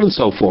so on and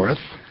so forth.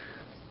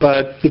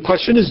 But the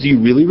question is, do you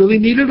really, really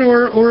need it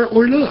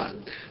or not?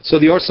 So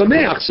the Or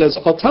Sameach says,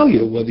 I'll tell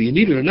you, whether you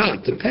need it or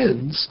not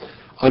depends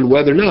on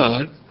whether or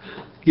not,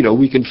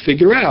 we can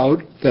figure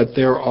out that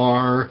there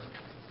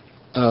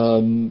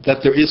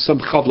is some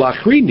Chavla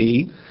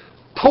Achrini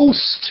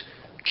post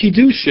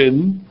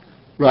Kiddushin,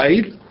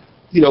 right?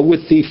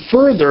 With the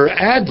further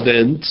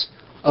advent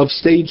of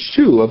stage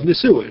 2 of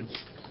Nisuin.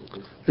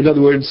 In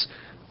other words,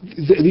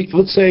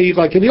 let's say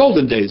like in the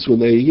olden days when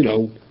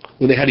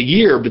they had a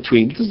year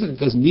between, it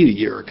doesn't need a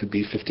year, it could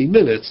be 15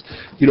 minutes,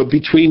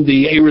 between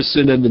the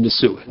Erusin and the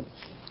Nisuin,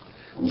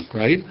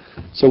 right?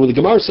 So when the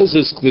Gemara says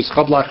this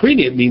Chavla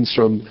Achrini, it means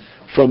from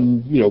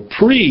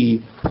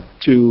pre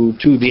to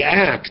the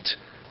act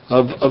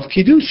of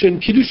Kiddushin.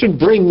 Kiddushin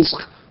brings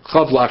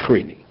Chavla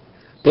Achrini.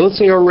 But let's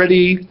say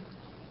already,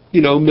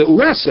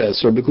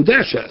 Meureses or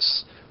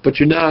Mekudeshes, but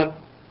you're not,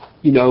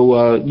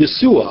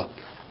 Nisua.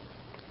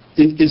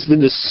 Is the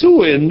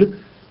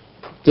Nisuin,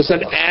 does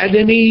that add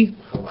any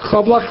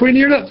Chavla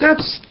Achrini or not?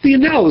 That's the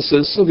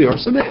analysis of the Or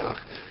Sameach.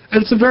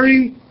 And it's a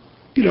very,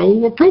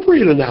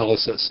 appropriate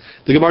analysis.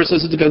 The Gemara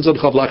says it depends on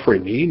Chavla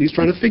Achrini, and he's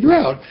trying to figure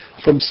out,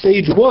 from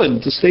stage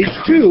 1 to stage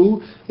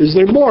 2, is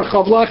there more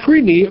Chavla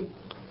Achrini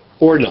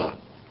or not?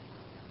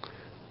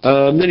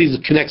 Then he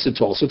connects it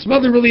to all sorts of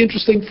other really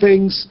interesting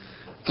things,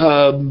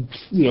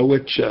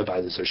 which,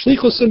 is there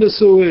Shlichus in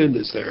Nisuin,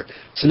 is there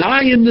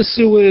Tanai in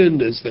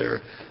Nisuin, is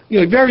there,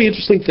 very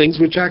interesting things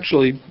which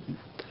actually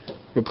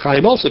Reb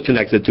Chaim also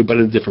connected to, but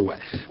in a different way.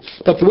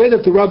 But the way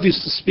that the Rav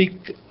used to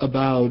speak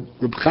about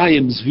Reb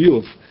Chaim's view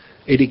of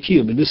Eidei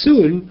Kiyum and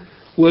Nisuin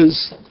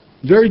was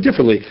very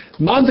differently.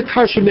 Man de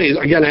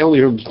Karshemei, again, I only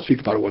heard him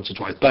speak about it once or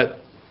twice, but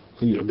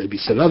maybe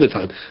said another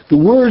time. The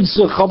words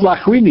Chavla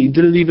Achrini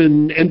didn't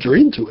even enter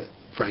into it,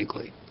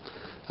 frankly.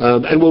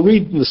 And we'll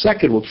read in a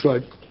second, we'll try,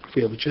 if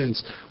we have a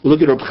chance, we'll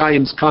look at Reb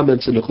Chaim's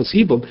comments in the Hilchos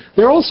Yibum.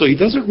 There also, he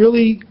doesn't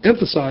really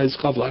emphasize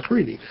Chavla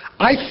Achrini.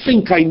 I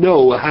think I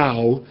know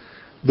how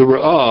the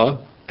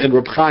Ra'ah and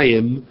Reb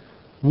Chaim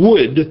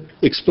would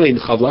explain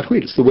Chavla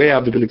Achrini. It's the way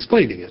I've been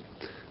explaining it.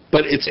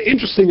 But it's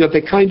interesting that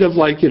they kind of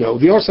like, the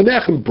Or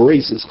Sameach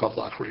embraces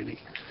Chavla Achrini.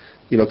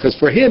 Because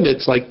for him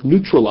it's like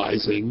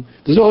neutralizing.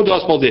 There's no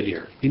Hadas Maldin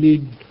here. You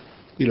need,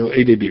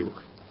 Eidei Birur.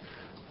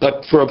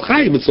 But for Reb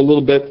Chaim it's a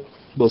little bit,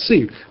 we'll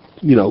see.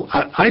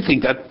 I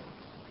think that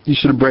you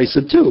should embrace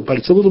it too, but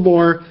it's a little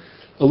more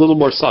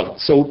subtle.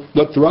 So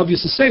what the Rav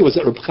used to say was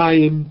that Reb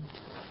Chaim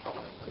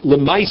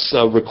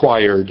Lemaisa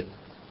required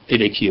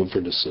Eidei Kiyum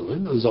for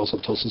Nisuin. There's also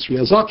Tosas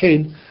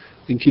Riyazaken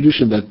in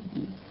Kiddushin that,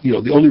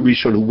 the only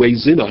Rishon who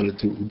weighs in on it,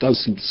 who does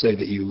seem to say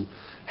that you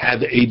had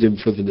the Eidim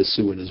for the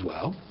Nisuin as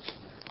well,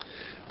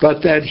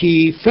 but that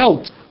he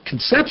felt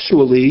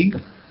conceptually,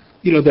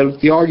 that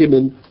the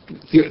argument,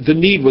 the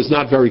need was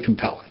not very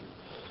compelling.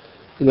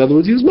 In other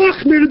words, he was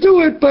machmir to do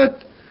it,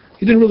 but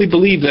he didn't really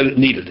believe that it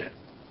needed it.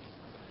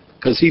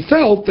 Because he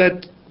felt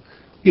that,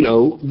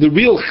 the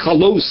real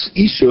chalos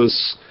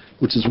ishus,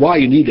 which is why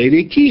you need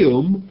Eidei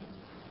Kiyum,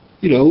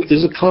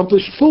 is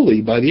accomplished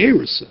fully by the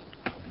Erusin.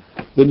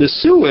 The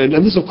Nisuin,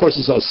 and this of course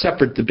is a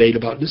separate debate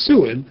about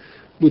Nisuin,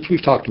 which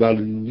we've talked about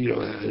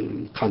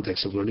in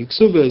context of learning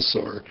Ksuvas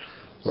or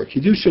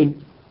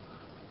Kiddushin.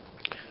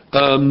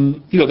 There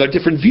are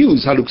different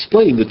views how to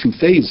explain the two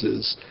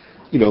phases,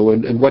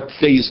 and what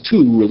phase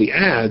 2 really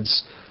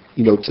adds,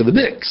 to the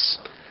mix.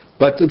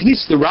 But at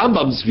least the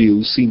Rambam's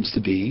view seems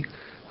to be,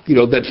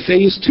 that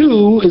phase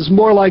 2 is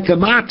more like a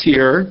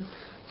matir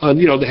on,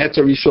 the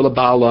Heter Rishon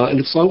Abala, and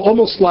it's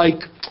almost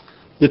like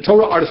the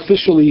Torah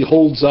artificially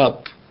holds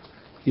up,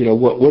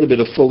 what would have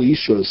been a full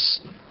Ishus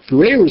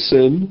through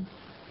Erusin,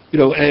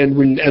 and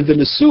the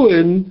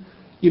Nisuin,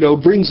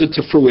 brings it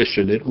to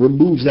fruition. It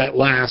removes that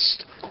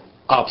last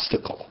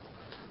obstacle.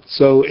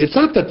 So it's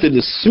not that the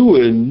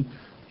Nisuin,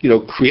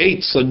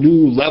 creates a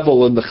new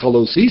level in the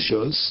Chalos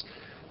Ishus.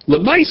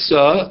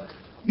 Lemaisa,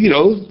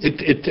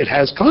 it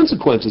has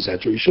consequences.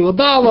 Heter Rishon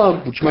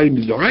Abala, which might even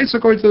be Doraisa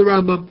according to the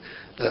Rambam,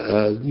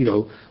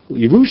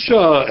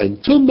 Yerusha and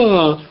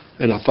Tumma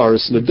and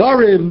Hafaris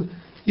Nadarim,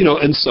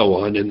 and so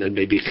on, and then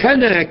maybe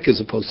Chenek as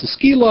opposed to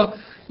Skila.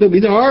 I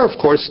mean, there are, of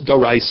course,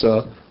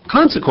 Doraisa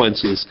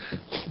consequences,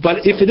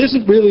 but if it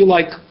isn't really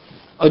like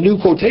a new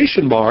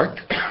quotation mark,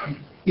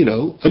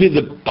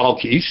 the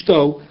Balki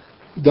Ishto,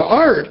 there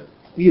are,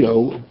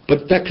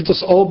 but that could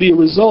just all be a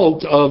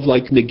result of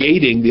like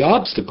negating the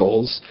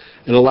obstacles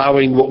and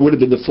allowing what would have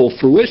been the full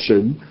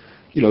fruition,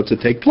 to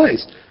take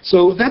place.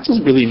 So that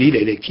doesn't really need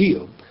Eidei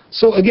Kiyum.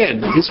 So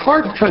again, his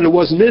heart kind of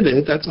wasn't in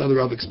it. That's how the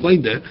Rav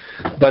explained it.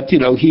 But he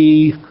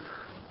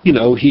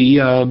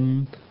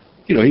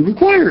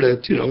required it.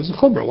 As a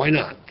chumrah, why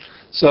not?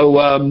 So,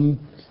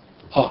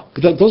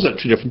 but those are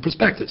two different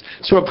perspectives.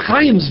 So Reb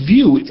Chaim's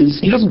view is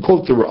he doesn't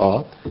quote the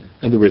Ra'ah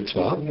and the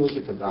Ritva. Doesn't he link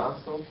it to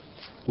Das, though?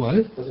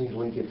 What? Doesn't he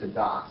link it to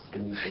Das?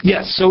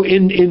 Yes. So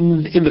in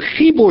the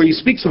Chibur he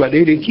speaks about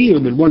Eidei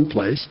Kiyum in one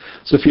place.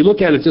 So if you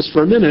look at it just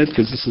for a minute,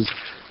 because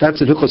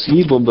that's in Hilchos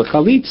Yibum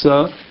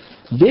B'Chalitza.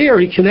 There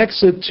he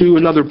connects it to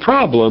another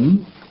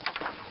problem.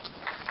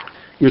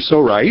 You're so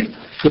right.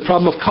 The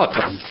problem of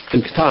Katan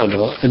and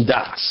Ketana and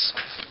Das.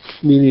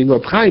 Meaning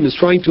Reb Chaim is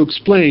trying to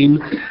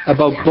explain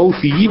about both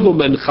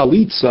Yibum and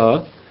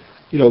Chalitza,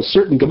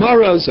 certain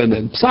Gemaras and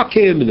then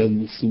Psakim and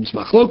then seems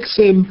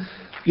Machloksim,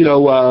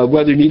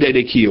 whether you need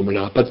Eidei Kiyum or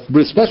not. But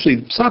especially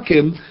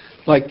Psakim,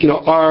 like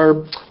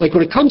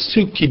when it comes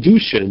to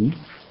Kiddushin,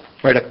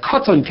 right, a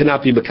Katan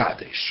cannot be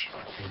Mekadesh.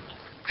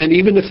 And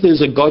even if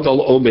there's a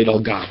Gadol Omed al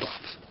Gabav,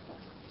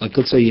 like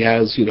let's say he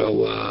has,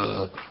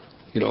 a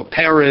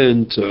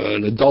parent,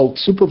 an adult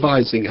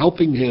supervising,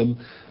 helping him,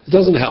 it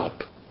doesn't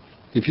help.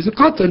 If he's a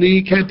Katan,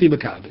 he can't be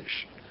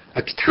Mekadesh.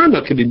 A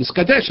Ketana can be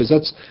Miskadesh.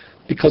 That's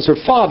because her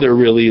father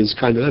really is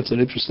that's an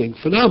interesting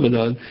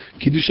phenomenon.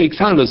 Kiddushay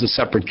Ketana is a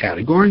separate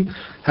category,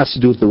 has to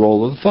do with the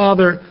role of the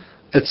father,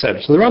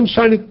 etc. So the Rambam's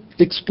trying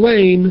to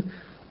explain,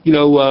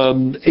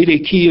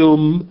 Eidei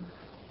Kiyum,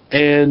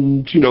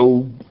 and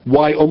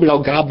why Omer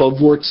al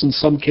Gabav works in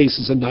some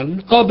cases and not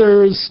in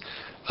others.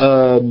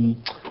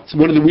 So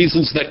one of the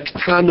reasons that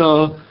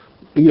Ketana,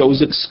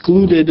 was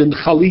excluded in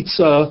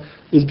Chalitza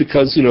is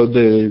because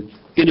the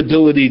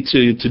inability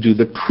to do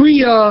the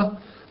Kriya.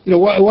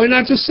 Why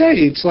not just say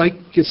it's like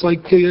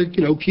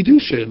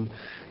Kiddushin.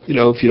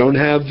 If you don't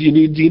have, you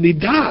need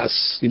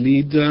Das, you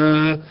need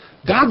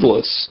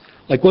Godless.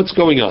 Like what's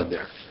going on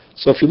there?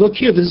 So if you look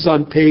here, this is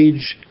on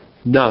page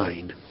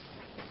 9.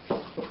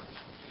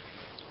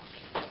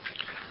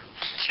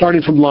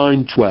 Starting from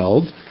line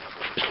 12.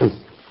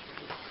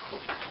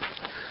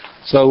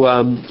 So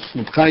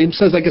Reb Chaim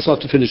says, I guess I'll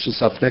have to finish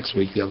this up next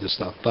week, the other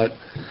stuff, but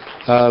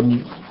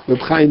Reb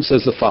Chaim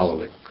says the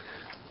following.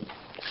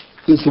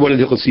 This is the one in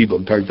Hilchos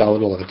Yibum, Perek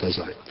Daled Olav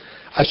Tazai.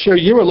 Asher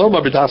Yira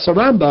Loma B'das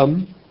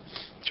Rambam,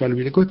 trying to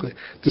read it quickly.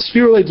 The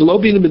Sphirule D'lo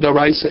Bina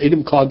Midaraisa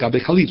Eidim Klal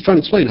Gabe Chalitza. Trying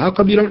to explain, how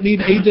come you don't need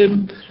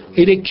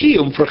Eidei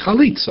Kiyum for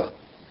Chalitza?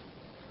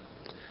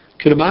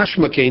 K'namash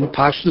Makein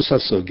Pashtus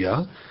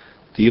HaSugya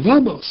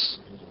D'Yivamos.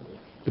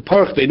 The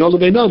Parach Beino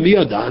Lebeino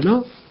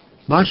Miyadana.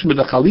 Mash Min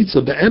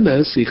HaChalitza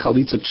Be'emes Hi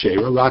Chalitza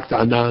Kshera Rak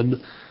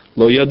Da'anan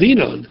Lo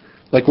Yadinon.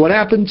 Like what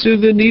happened to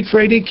the need for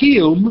Eidei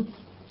Kiyum?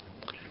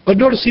 But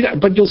notice,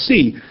 but you'll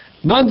see,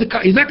 he's not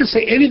going to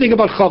say anything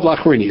about Chav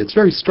Lachrini. It's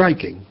very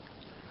striking,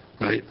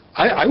 right?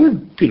 I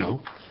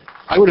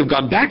would have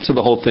gone back to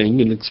the whole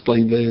thing and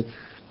explained the,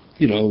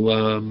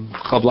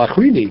 Chav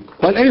Lachrini.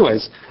 But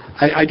anyways,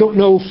 I don't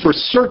know for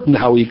certain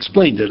how he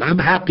explained it. I'm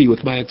happy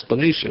with my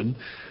explanation,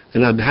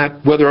 and I'm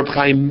happy whether Reb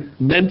Chaim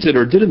meant it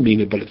or didn't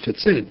mean it, but it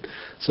fits in.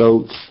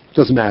 So it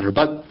doesn't matter.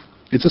 But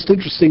it's just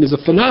interesting as a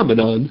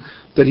phenomenon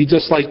that he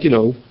just I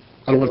don't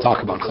want to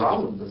talk about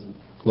Chav.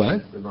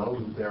 What? The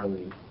Rambam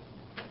barely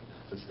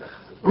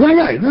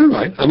Right.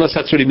 Unless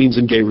that's what he means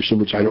in Gerushin,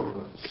 which I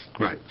don't.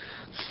 Right.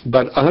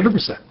 But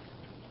 100%.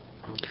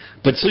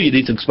 But still, you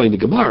need to explain the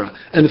Gemara,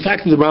 and the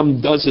fact that the Ram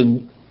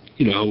doesn't,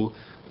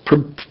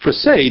 per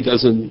se,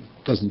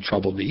 doesn't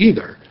trouble me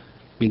either.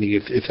 Meaning,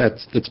 if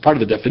that's part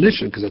of the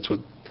definition, because that's what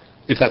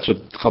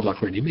Chavla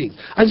Achronim means.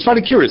 I just find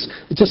it curious.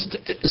 It's just,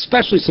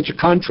 especially such a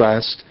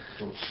contrast,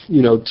 to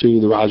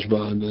the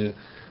Rajba and the,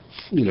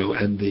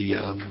 and the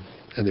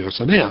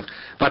Orsameach.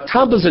 But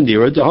Tamba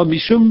Zanira Daha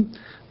Mishum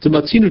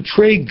Dematzinu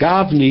Trey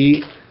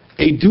Gavni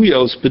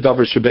Eduyos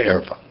Bedavar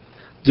Shebe'erva.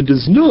 The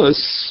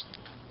biznus,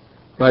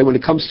 right, when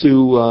it comes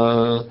to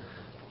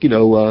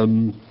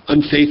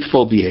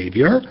unfaithful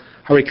behavior,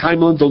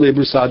 Harikaimon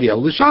Dolebur Sadi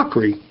El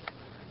Lishakri,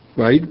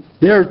 right?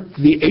 There,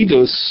 the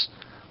edus,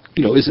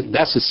 isn't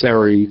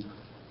necessary,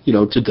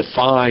 to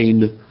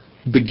define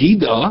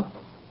begida,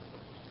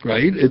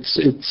 right?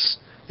 It's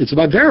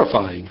about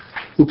verifying.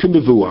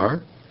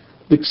 Ukimavuar,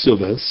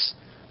 Miksuvas,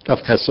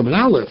 Tafkesam and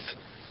Aleph.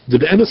 The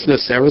be'emes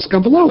neseres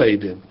come below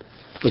edin.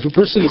 If a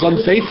person is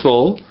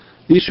unfaithful,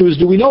 the issue is,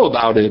 do we know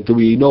about it? Do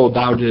we know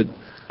about it,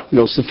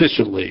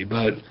 sufficiently?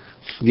 But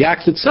the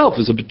act itself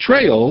is a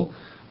betrayal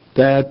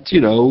that,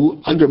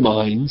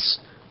 undermines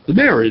the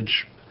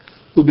marriage.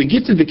 Who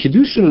begins in the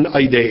Kiddushin and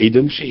Aidei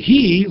Edom,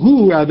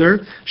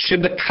 Shemekaima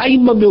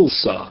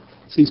Milsa.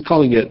 So he's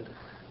calling it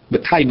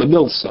Mekaima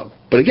Milsa.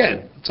 But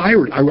again,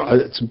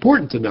 it's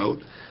important to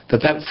note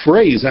that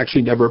phrase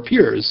actually never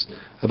appears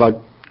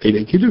about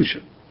Aidei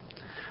Kiddushin.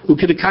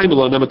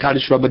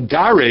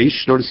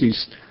 Notice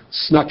he's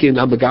snuck in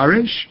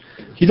Amagaresh.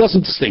 He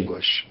doesn't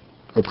distinguish,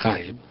 Reb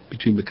Chaim,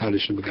 between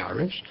Mekadesh and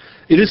Megaresh.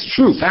 It is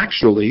true,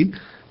 factually,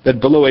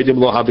 that below Edom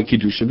lo have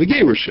Kiddushin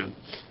v'Gerushin.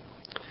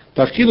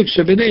 The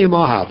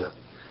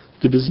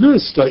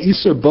biznus, the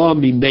Isser ba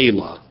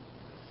mimela.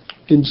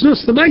 In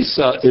znus, the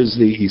Mesa is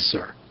the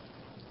Isser.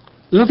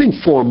 There's nothing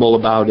formal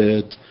about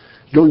it.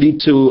 You don't need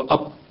to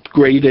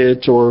upgrade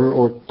it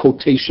or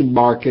quotation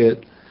mark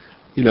it,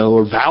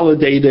 or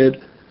validate it.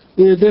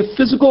 The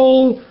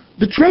physical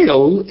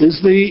betrayal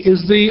is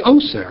the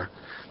Oser.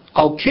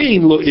 Al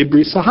kain lo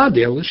ibri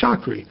sahade el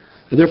shakri.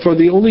 And therefore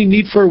the only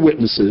need for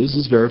witnesses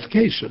is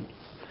verification.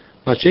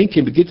 Mashen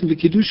came beginning the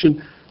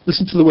Kiddushin.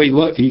 Listen to the way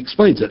he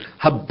explains it.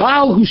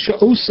 Habal hu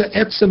she'osa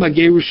etzem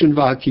hagerushin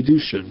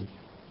v'hakiddushin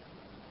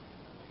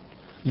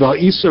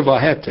v'ha'isur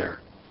v'heter.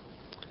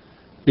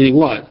 Meaning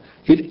what?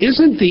 It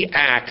isn't the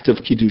act of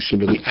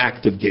kiddushin or the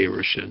act of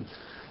gerushin.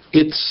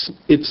 It's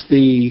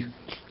the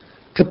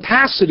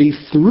capacity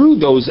through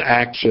those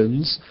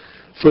actions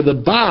for the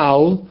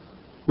Baal,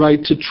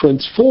 right, to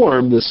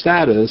transform the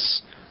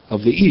status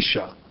of the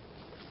Isha.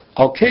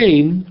 Al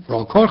kain or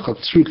al karchak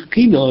tzruk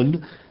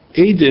kinon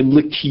edim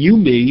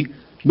l'kiyumi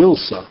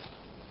milsa,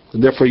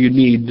 and therefore you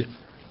need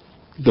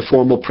the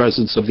formal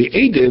presence of the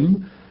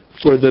Edim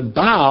for the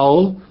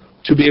Baal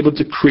to be able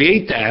to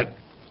create that,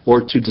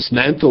 or to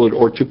dismantle it,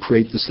 or to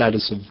create the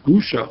status of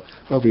Gusha,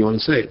 however you want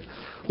to say it.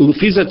 If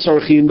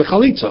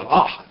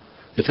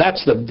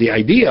that's the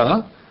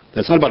idea,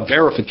 that's not about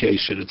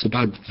verification, it's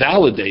about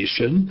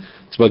validation,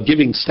 it's about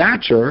giving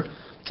stature.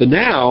 So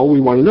now we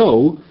want to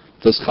know,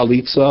 does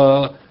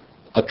Chalitza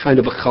a kind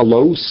of a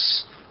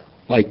chalos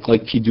like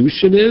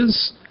Kiddushin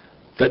is,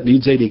 that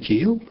needs Eidei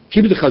Kibbutz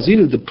the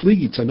Chazina the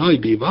pligi tanai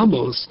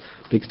b'ivamos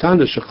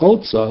b'ktana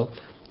shecholza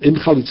in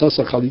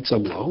chalitzasa chalitza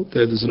lo.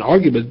 There's an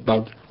argument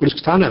about what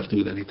does Ktana have to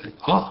do with anything?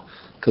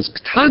 Because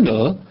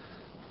Ktana,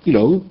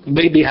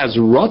 maybe has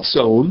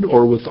Ratzon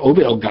or with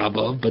Ovel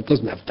Gaba, but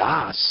doesn't have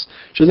Das.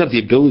 She doesn't have the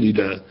ability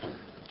to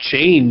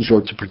change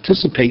or to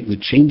participate in the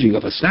changing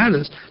of a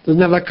status.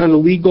 Doesn't have that kind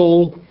of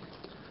legal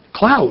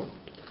clout.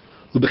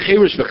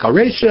 U'becherish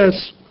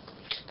v'chareshes.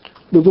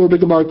 Before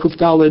Begamar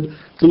Kufdalid,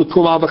 to the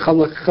Kumava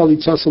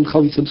Chalitzas and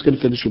Chalitzam's going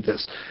to finish with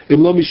this.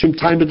 Imlomishim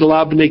time to the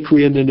lab b'nei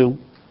kriya nenu.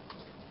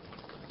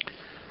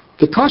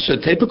 The kasha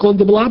typical in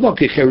the blabak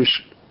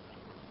kecherish,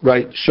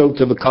 right? Show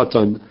to the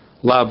katan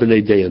lab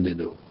b'nei deya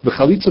nenu. The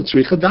Chalitza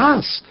tzricha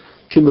das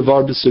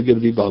kimavar b'sugav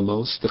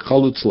vivamos the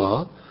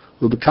chalutzla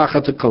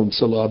u'bekachat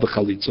hakomtza la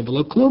b'chalitza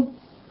v'lo klum.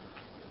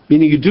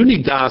 Meaning you do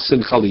need das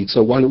and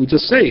Chalitza. Why don't we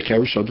just say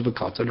cherish show to the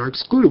katan are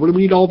excluded? What do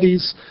we need all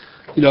these?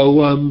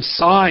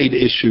 Side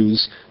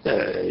issues,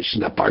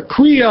 Shnabar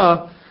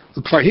Kriya,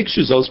 Kvar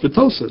Hikshuzos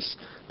Betosis.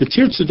 The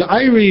Tirtsu de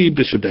Iri,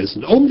 Bishop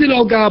Bezen, Omdin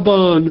Al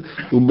Gabon,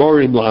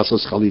 Umorim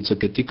Lasos Chalitza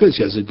Ketikus,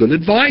 he has good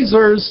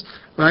advisors,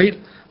 right?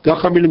 The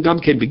Achamin and Gam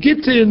came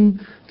begitin,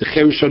 the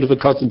Cherishon of a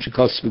Katan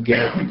Chikos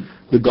Viget,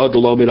 the God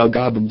Alomid Al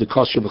Gabim, the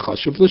Kosher of a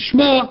Kosher of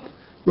Lishma,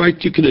 right?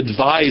 You can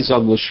advise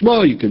on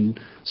Lishma, you can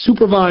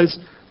supervise.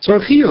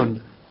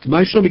 Tzarchion. How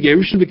come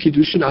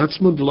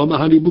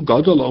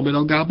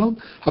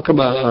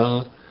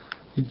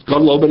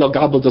God Alomid Al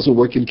Gabel doesn't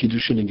work in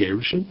Kiddushin and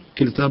Gerushin?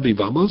 Kilta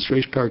Bivamos,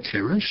 Reish Parak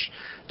Cheresh,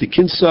 the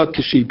Kinsa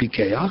Kashi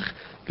Bikeach,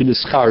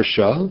 Vinischare,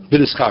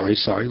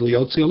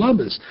 Liotzi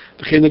Alamis,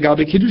 Bechem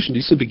Gabe Kiddushin,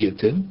 Disa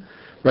Begintin,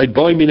 Right?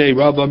 Boy minei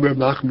Rav Amr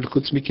Nachman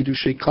Chutz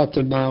Mikidushay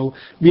Katan Mao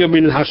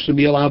Miyamin Hashem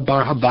Yalav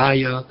Bar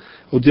Havaya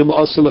Udim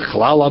Osel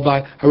Chalal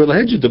Havaya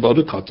Harelahedju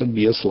Devoted Katan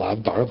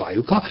Miyaslav Bar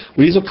Havayu Ka.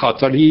 When he's a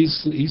Katan,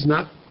 he's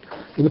not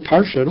in the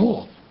parsha at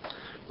all.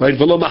 Right?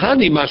 V'lo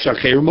Mahani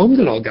Mashacher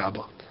Momdin Al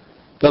Gaba.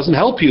 Doesn't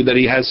help you that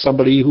he has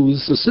somebody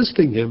who's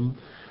assisting him,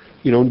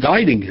 and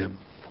guiding him.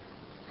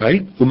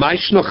 Right? These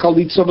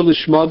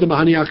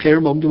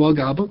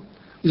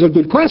are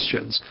good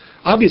questions.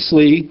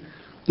 Obviously,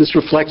 this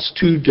reflects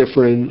two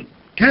different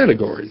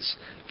categories.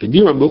 The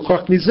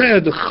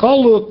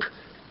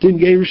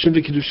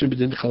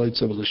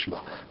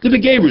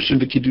Begerushin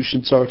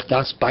v'Kiddushin tzarich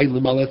das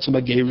bailim al etzem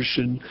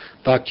hagerushin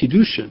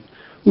v'Kiddushin.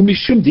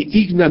 Umishum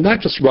de'igna,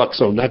 not just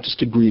ratzon, not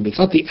just agreement. It's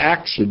not the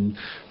action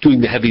doing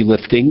the heavy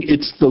lifting.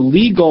 It's the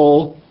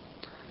legal,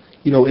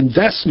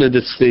 investment.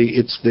 It's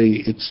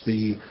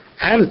the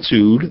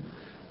attitude,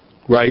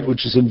 right,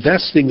 which is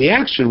investing the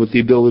action with the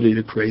ability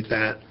to create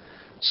that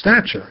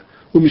stature.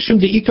 Umishum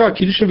de'ikar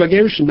Kiddushin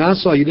v'Gerushin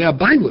nasa al yidei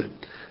bailim.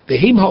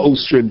 Behem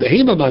ha'osrim,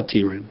 behem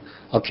ha'matirim.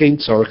 That's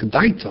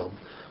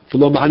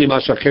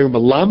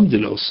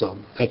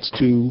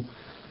too,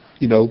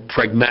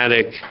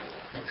 pragmatic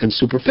and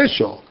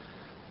superficial.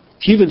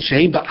 Even the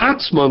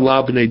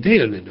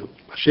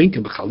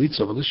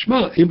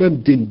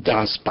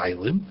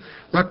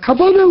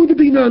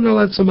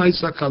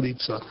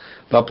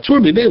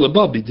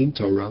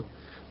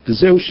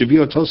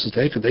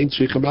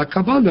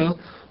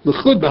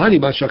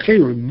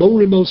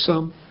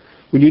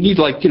when you need,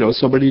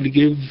 somebody to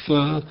give,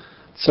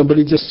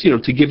 somebody just,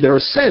 to give their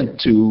assent,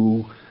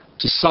 to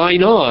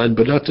sign on,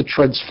 but not to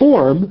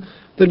transform,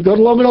 then go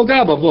to Lamed Al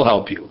Gaba will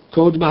help you.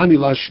 Kod Mahani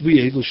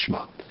Lashvi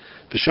Lishma.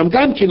 V'sham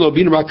Gam Kin Lo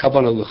Bin Rak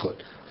Kavana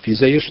L'chud.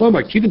 Fizei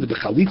Yishlomar, Kivin the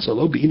Bechalitza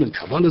Lo Bin and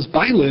Kavanas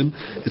Bailim.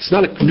 It's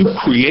not a new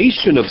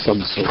creation of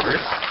some sort.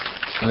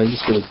 I'm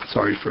just going to,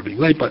 sorry for being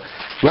late, but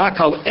Rak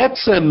Al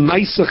Etzem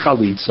Maisa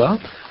Chalitza,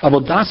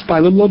 Avodas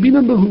Bailim Lo Bin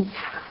Behu.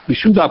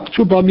 Mishum Da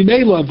Ptur Ba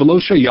Mimela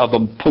Velosha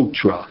Yavam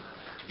Potra.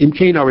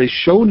 Imkain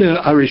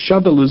Arishona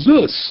Arishava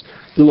Lezus.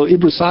 Now we're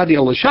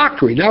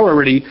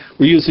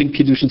using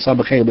Kiddushin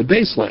Samachem and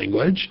base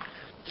language,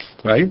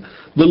 right?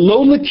 The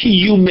Lola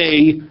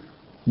Kiyume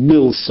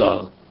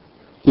Milsa,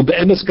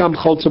 Ube'emes Gam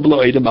Cholza Below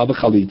Edom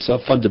Abachalitza,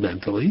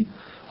 fundamentally,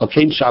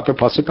 Alkain Shaper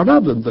Pasuk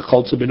Arabim, the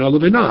Cholza Ben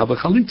Olavina,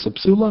 Abachalitza,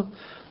 Psula,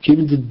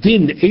 Kivin the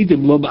Din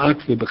Edom Lom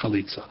Akve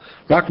Bechalitza,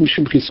 Rak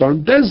Mishum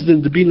Chisarim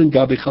Bezdin, the Bilin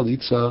Gabe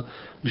Chalitza,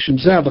 Mishum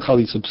Zeh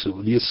Abachalitza,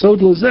 Psula. The Yesod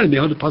Lozen, the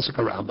Yehod Pasuk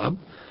Arabim,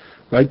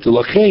 right? The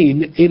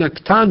Lachain in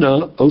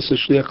Aktana also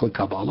Shliach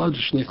LeKabbalah, the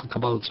Shliach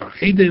LeKabbalah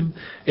Tzarchedim,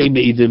 Ein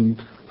Meidim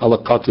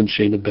Alakatan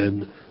Shena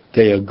Ben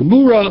Dea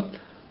Gemura,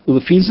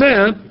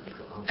 Ulefizeh,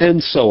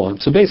 and so on.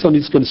 So based on,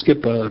 he's going to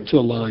skip to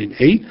line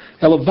 8.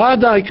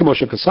 Elavadai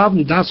Kamosha Kasav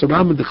Nidas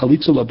Aram the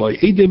Chalitza Laboy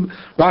Edim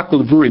Rak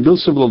Levuri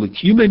Milsa V'lo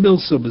Lekiyume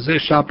Milsa V'zeh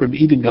Shaper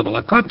Meidin Gam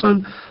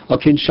Alakatan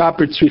Alkein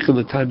Shaper Tzricha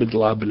L'Tayim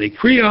B'Dala B'nei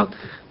Kriya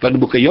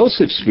V'Nebuka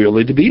Yosef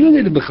Svirle D'Beinan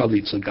Edim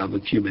B'Chalitza Gam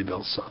Lekiyume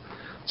Milsa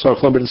and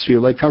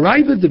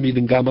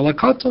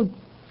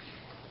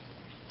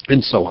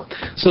so on.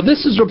 So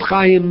this is Reb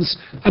Chaim's.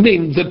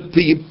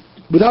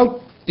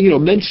 Without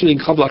mentioning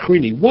Chavla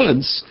Achrini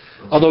once,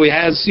 although he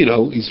has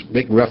he's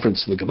making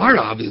reference to the Gemara,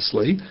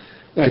 obviously.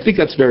 I think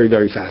that's very,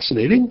 very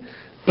fascinating.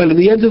 But at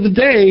the end of the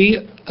day,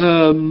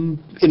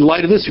 in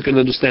light of this, you can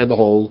understand the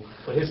whole.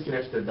 But his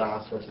connection to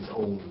Das was his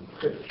own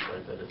Kiddush,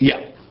 right?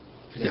 Yeah.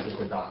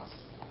 To Das.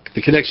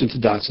 The connection to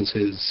Das is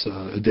his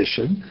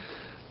addition.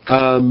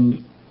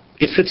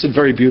 It fits in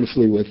very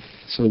beautifully with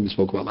something we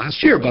spoke about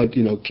last year about,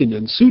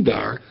 Kinyan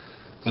Sudar,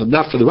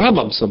 not for the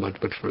Rambam so much,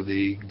 but for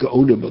the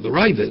Gaonim of the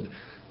Ravid,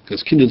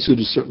 because Kinyan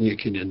Sudar is certainly a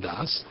Kinyan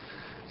Das,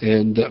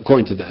 and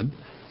according to them,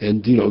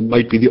 and, it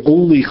might be the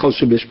only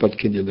Choshen Mishpat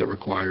Kinyan that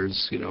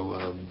requires,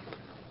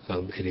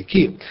 any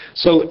kiyum.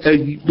 So,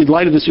 in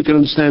light of this, you can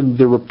understand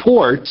the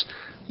report,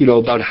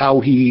 about how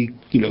he,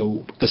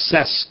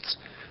 assessed,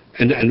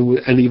 and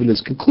even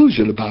his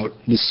conclusion about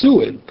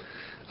Nisuin.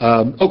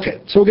 Okay,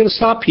 so we're going to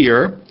stop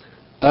here.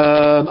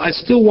 I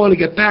still want to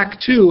get back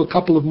to a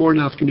couple of more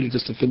nafkamina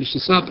just to finish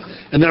this up,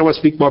 and then I want to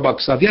speak more about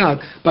Ksav Yad,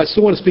 but I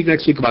still want to speak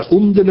next week about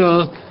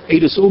Umdana,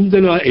 Edus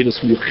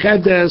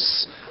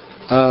Muyuchedes,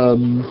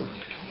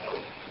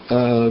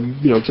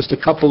 just a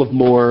couple of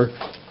more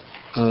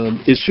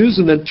issues,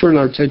 and then turn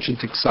our attention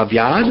to Ksav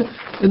Yad,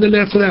 and then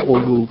after that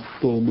we'll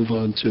move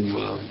on to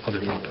other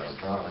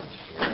things.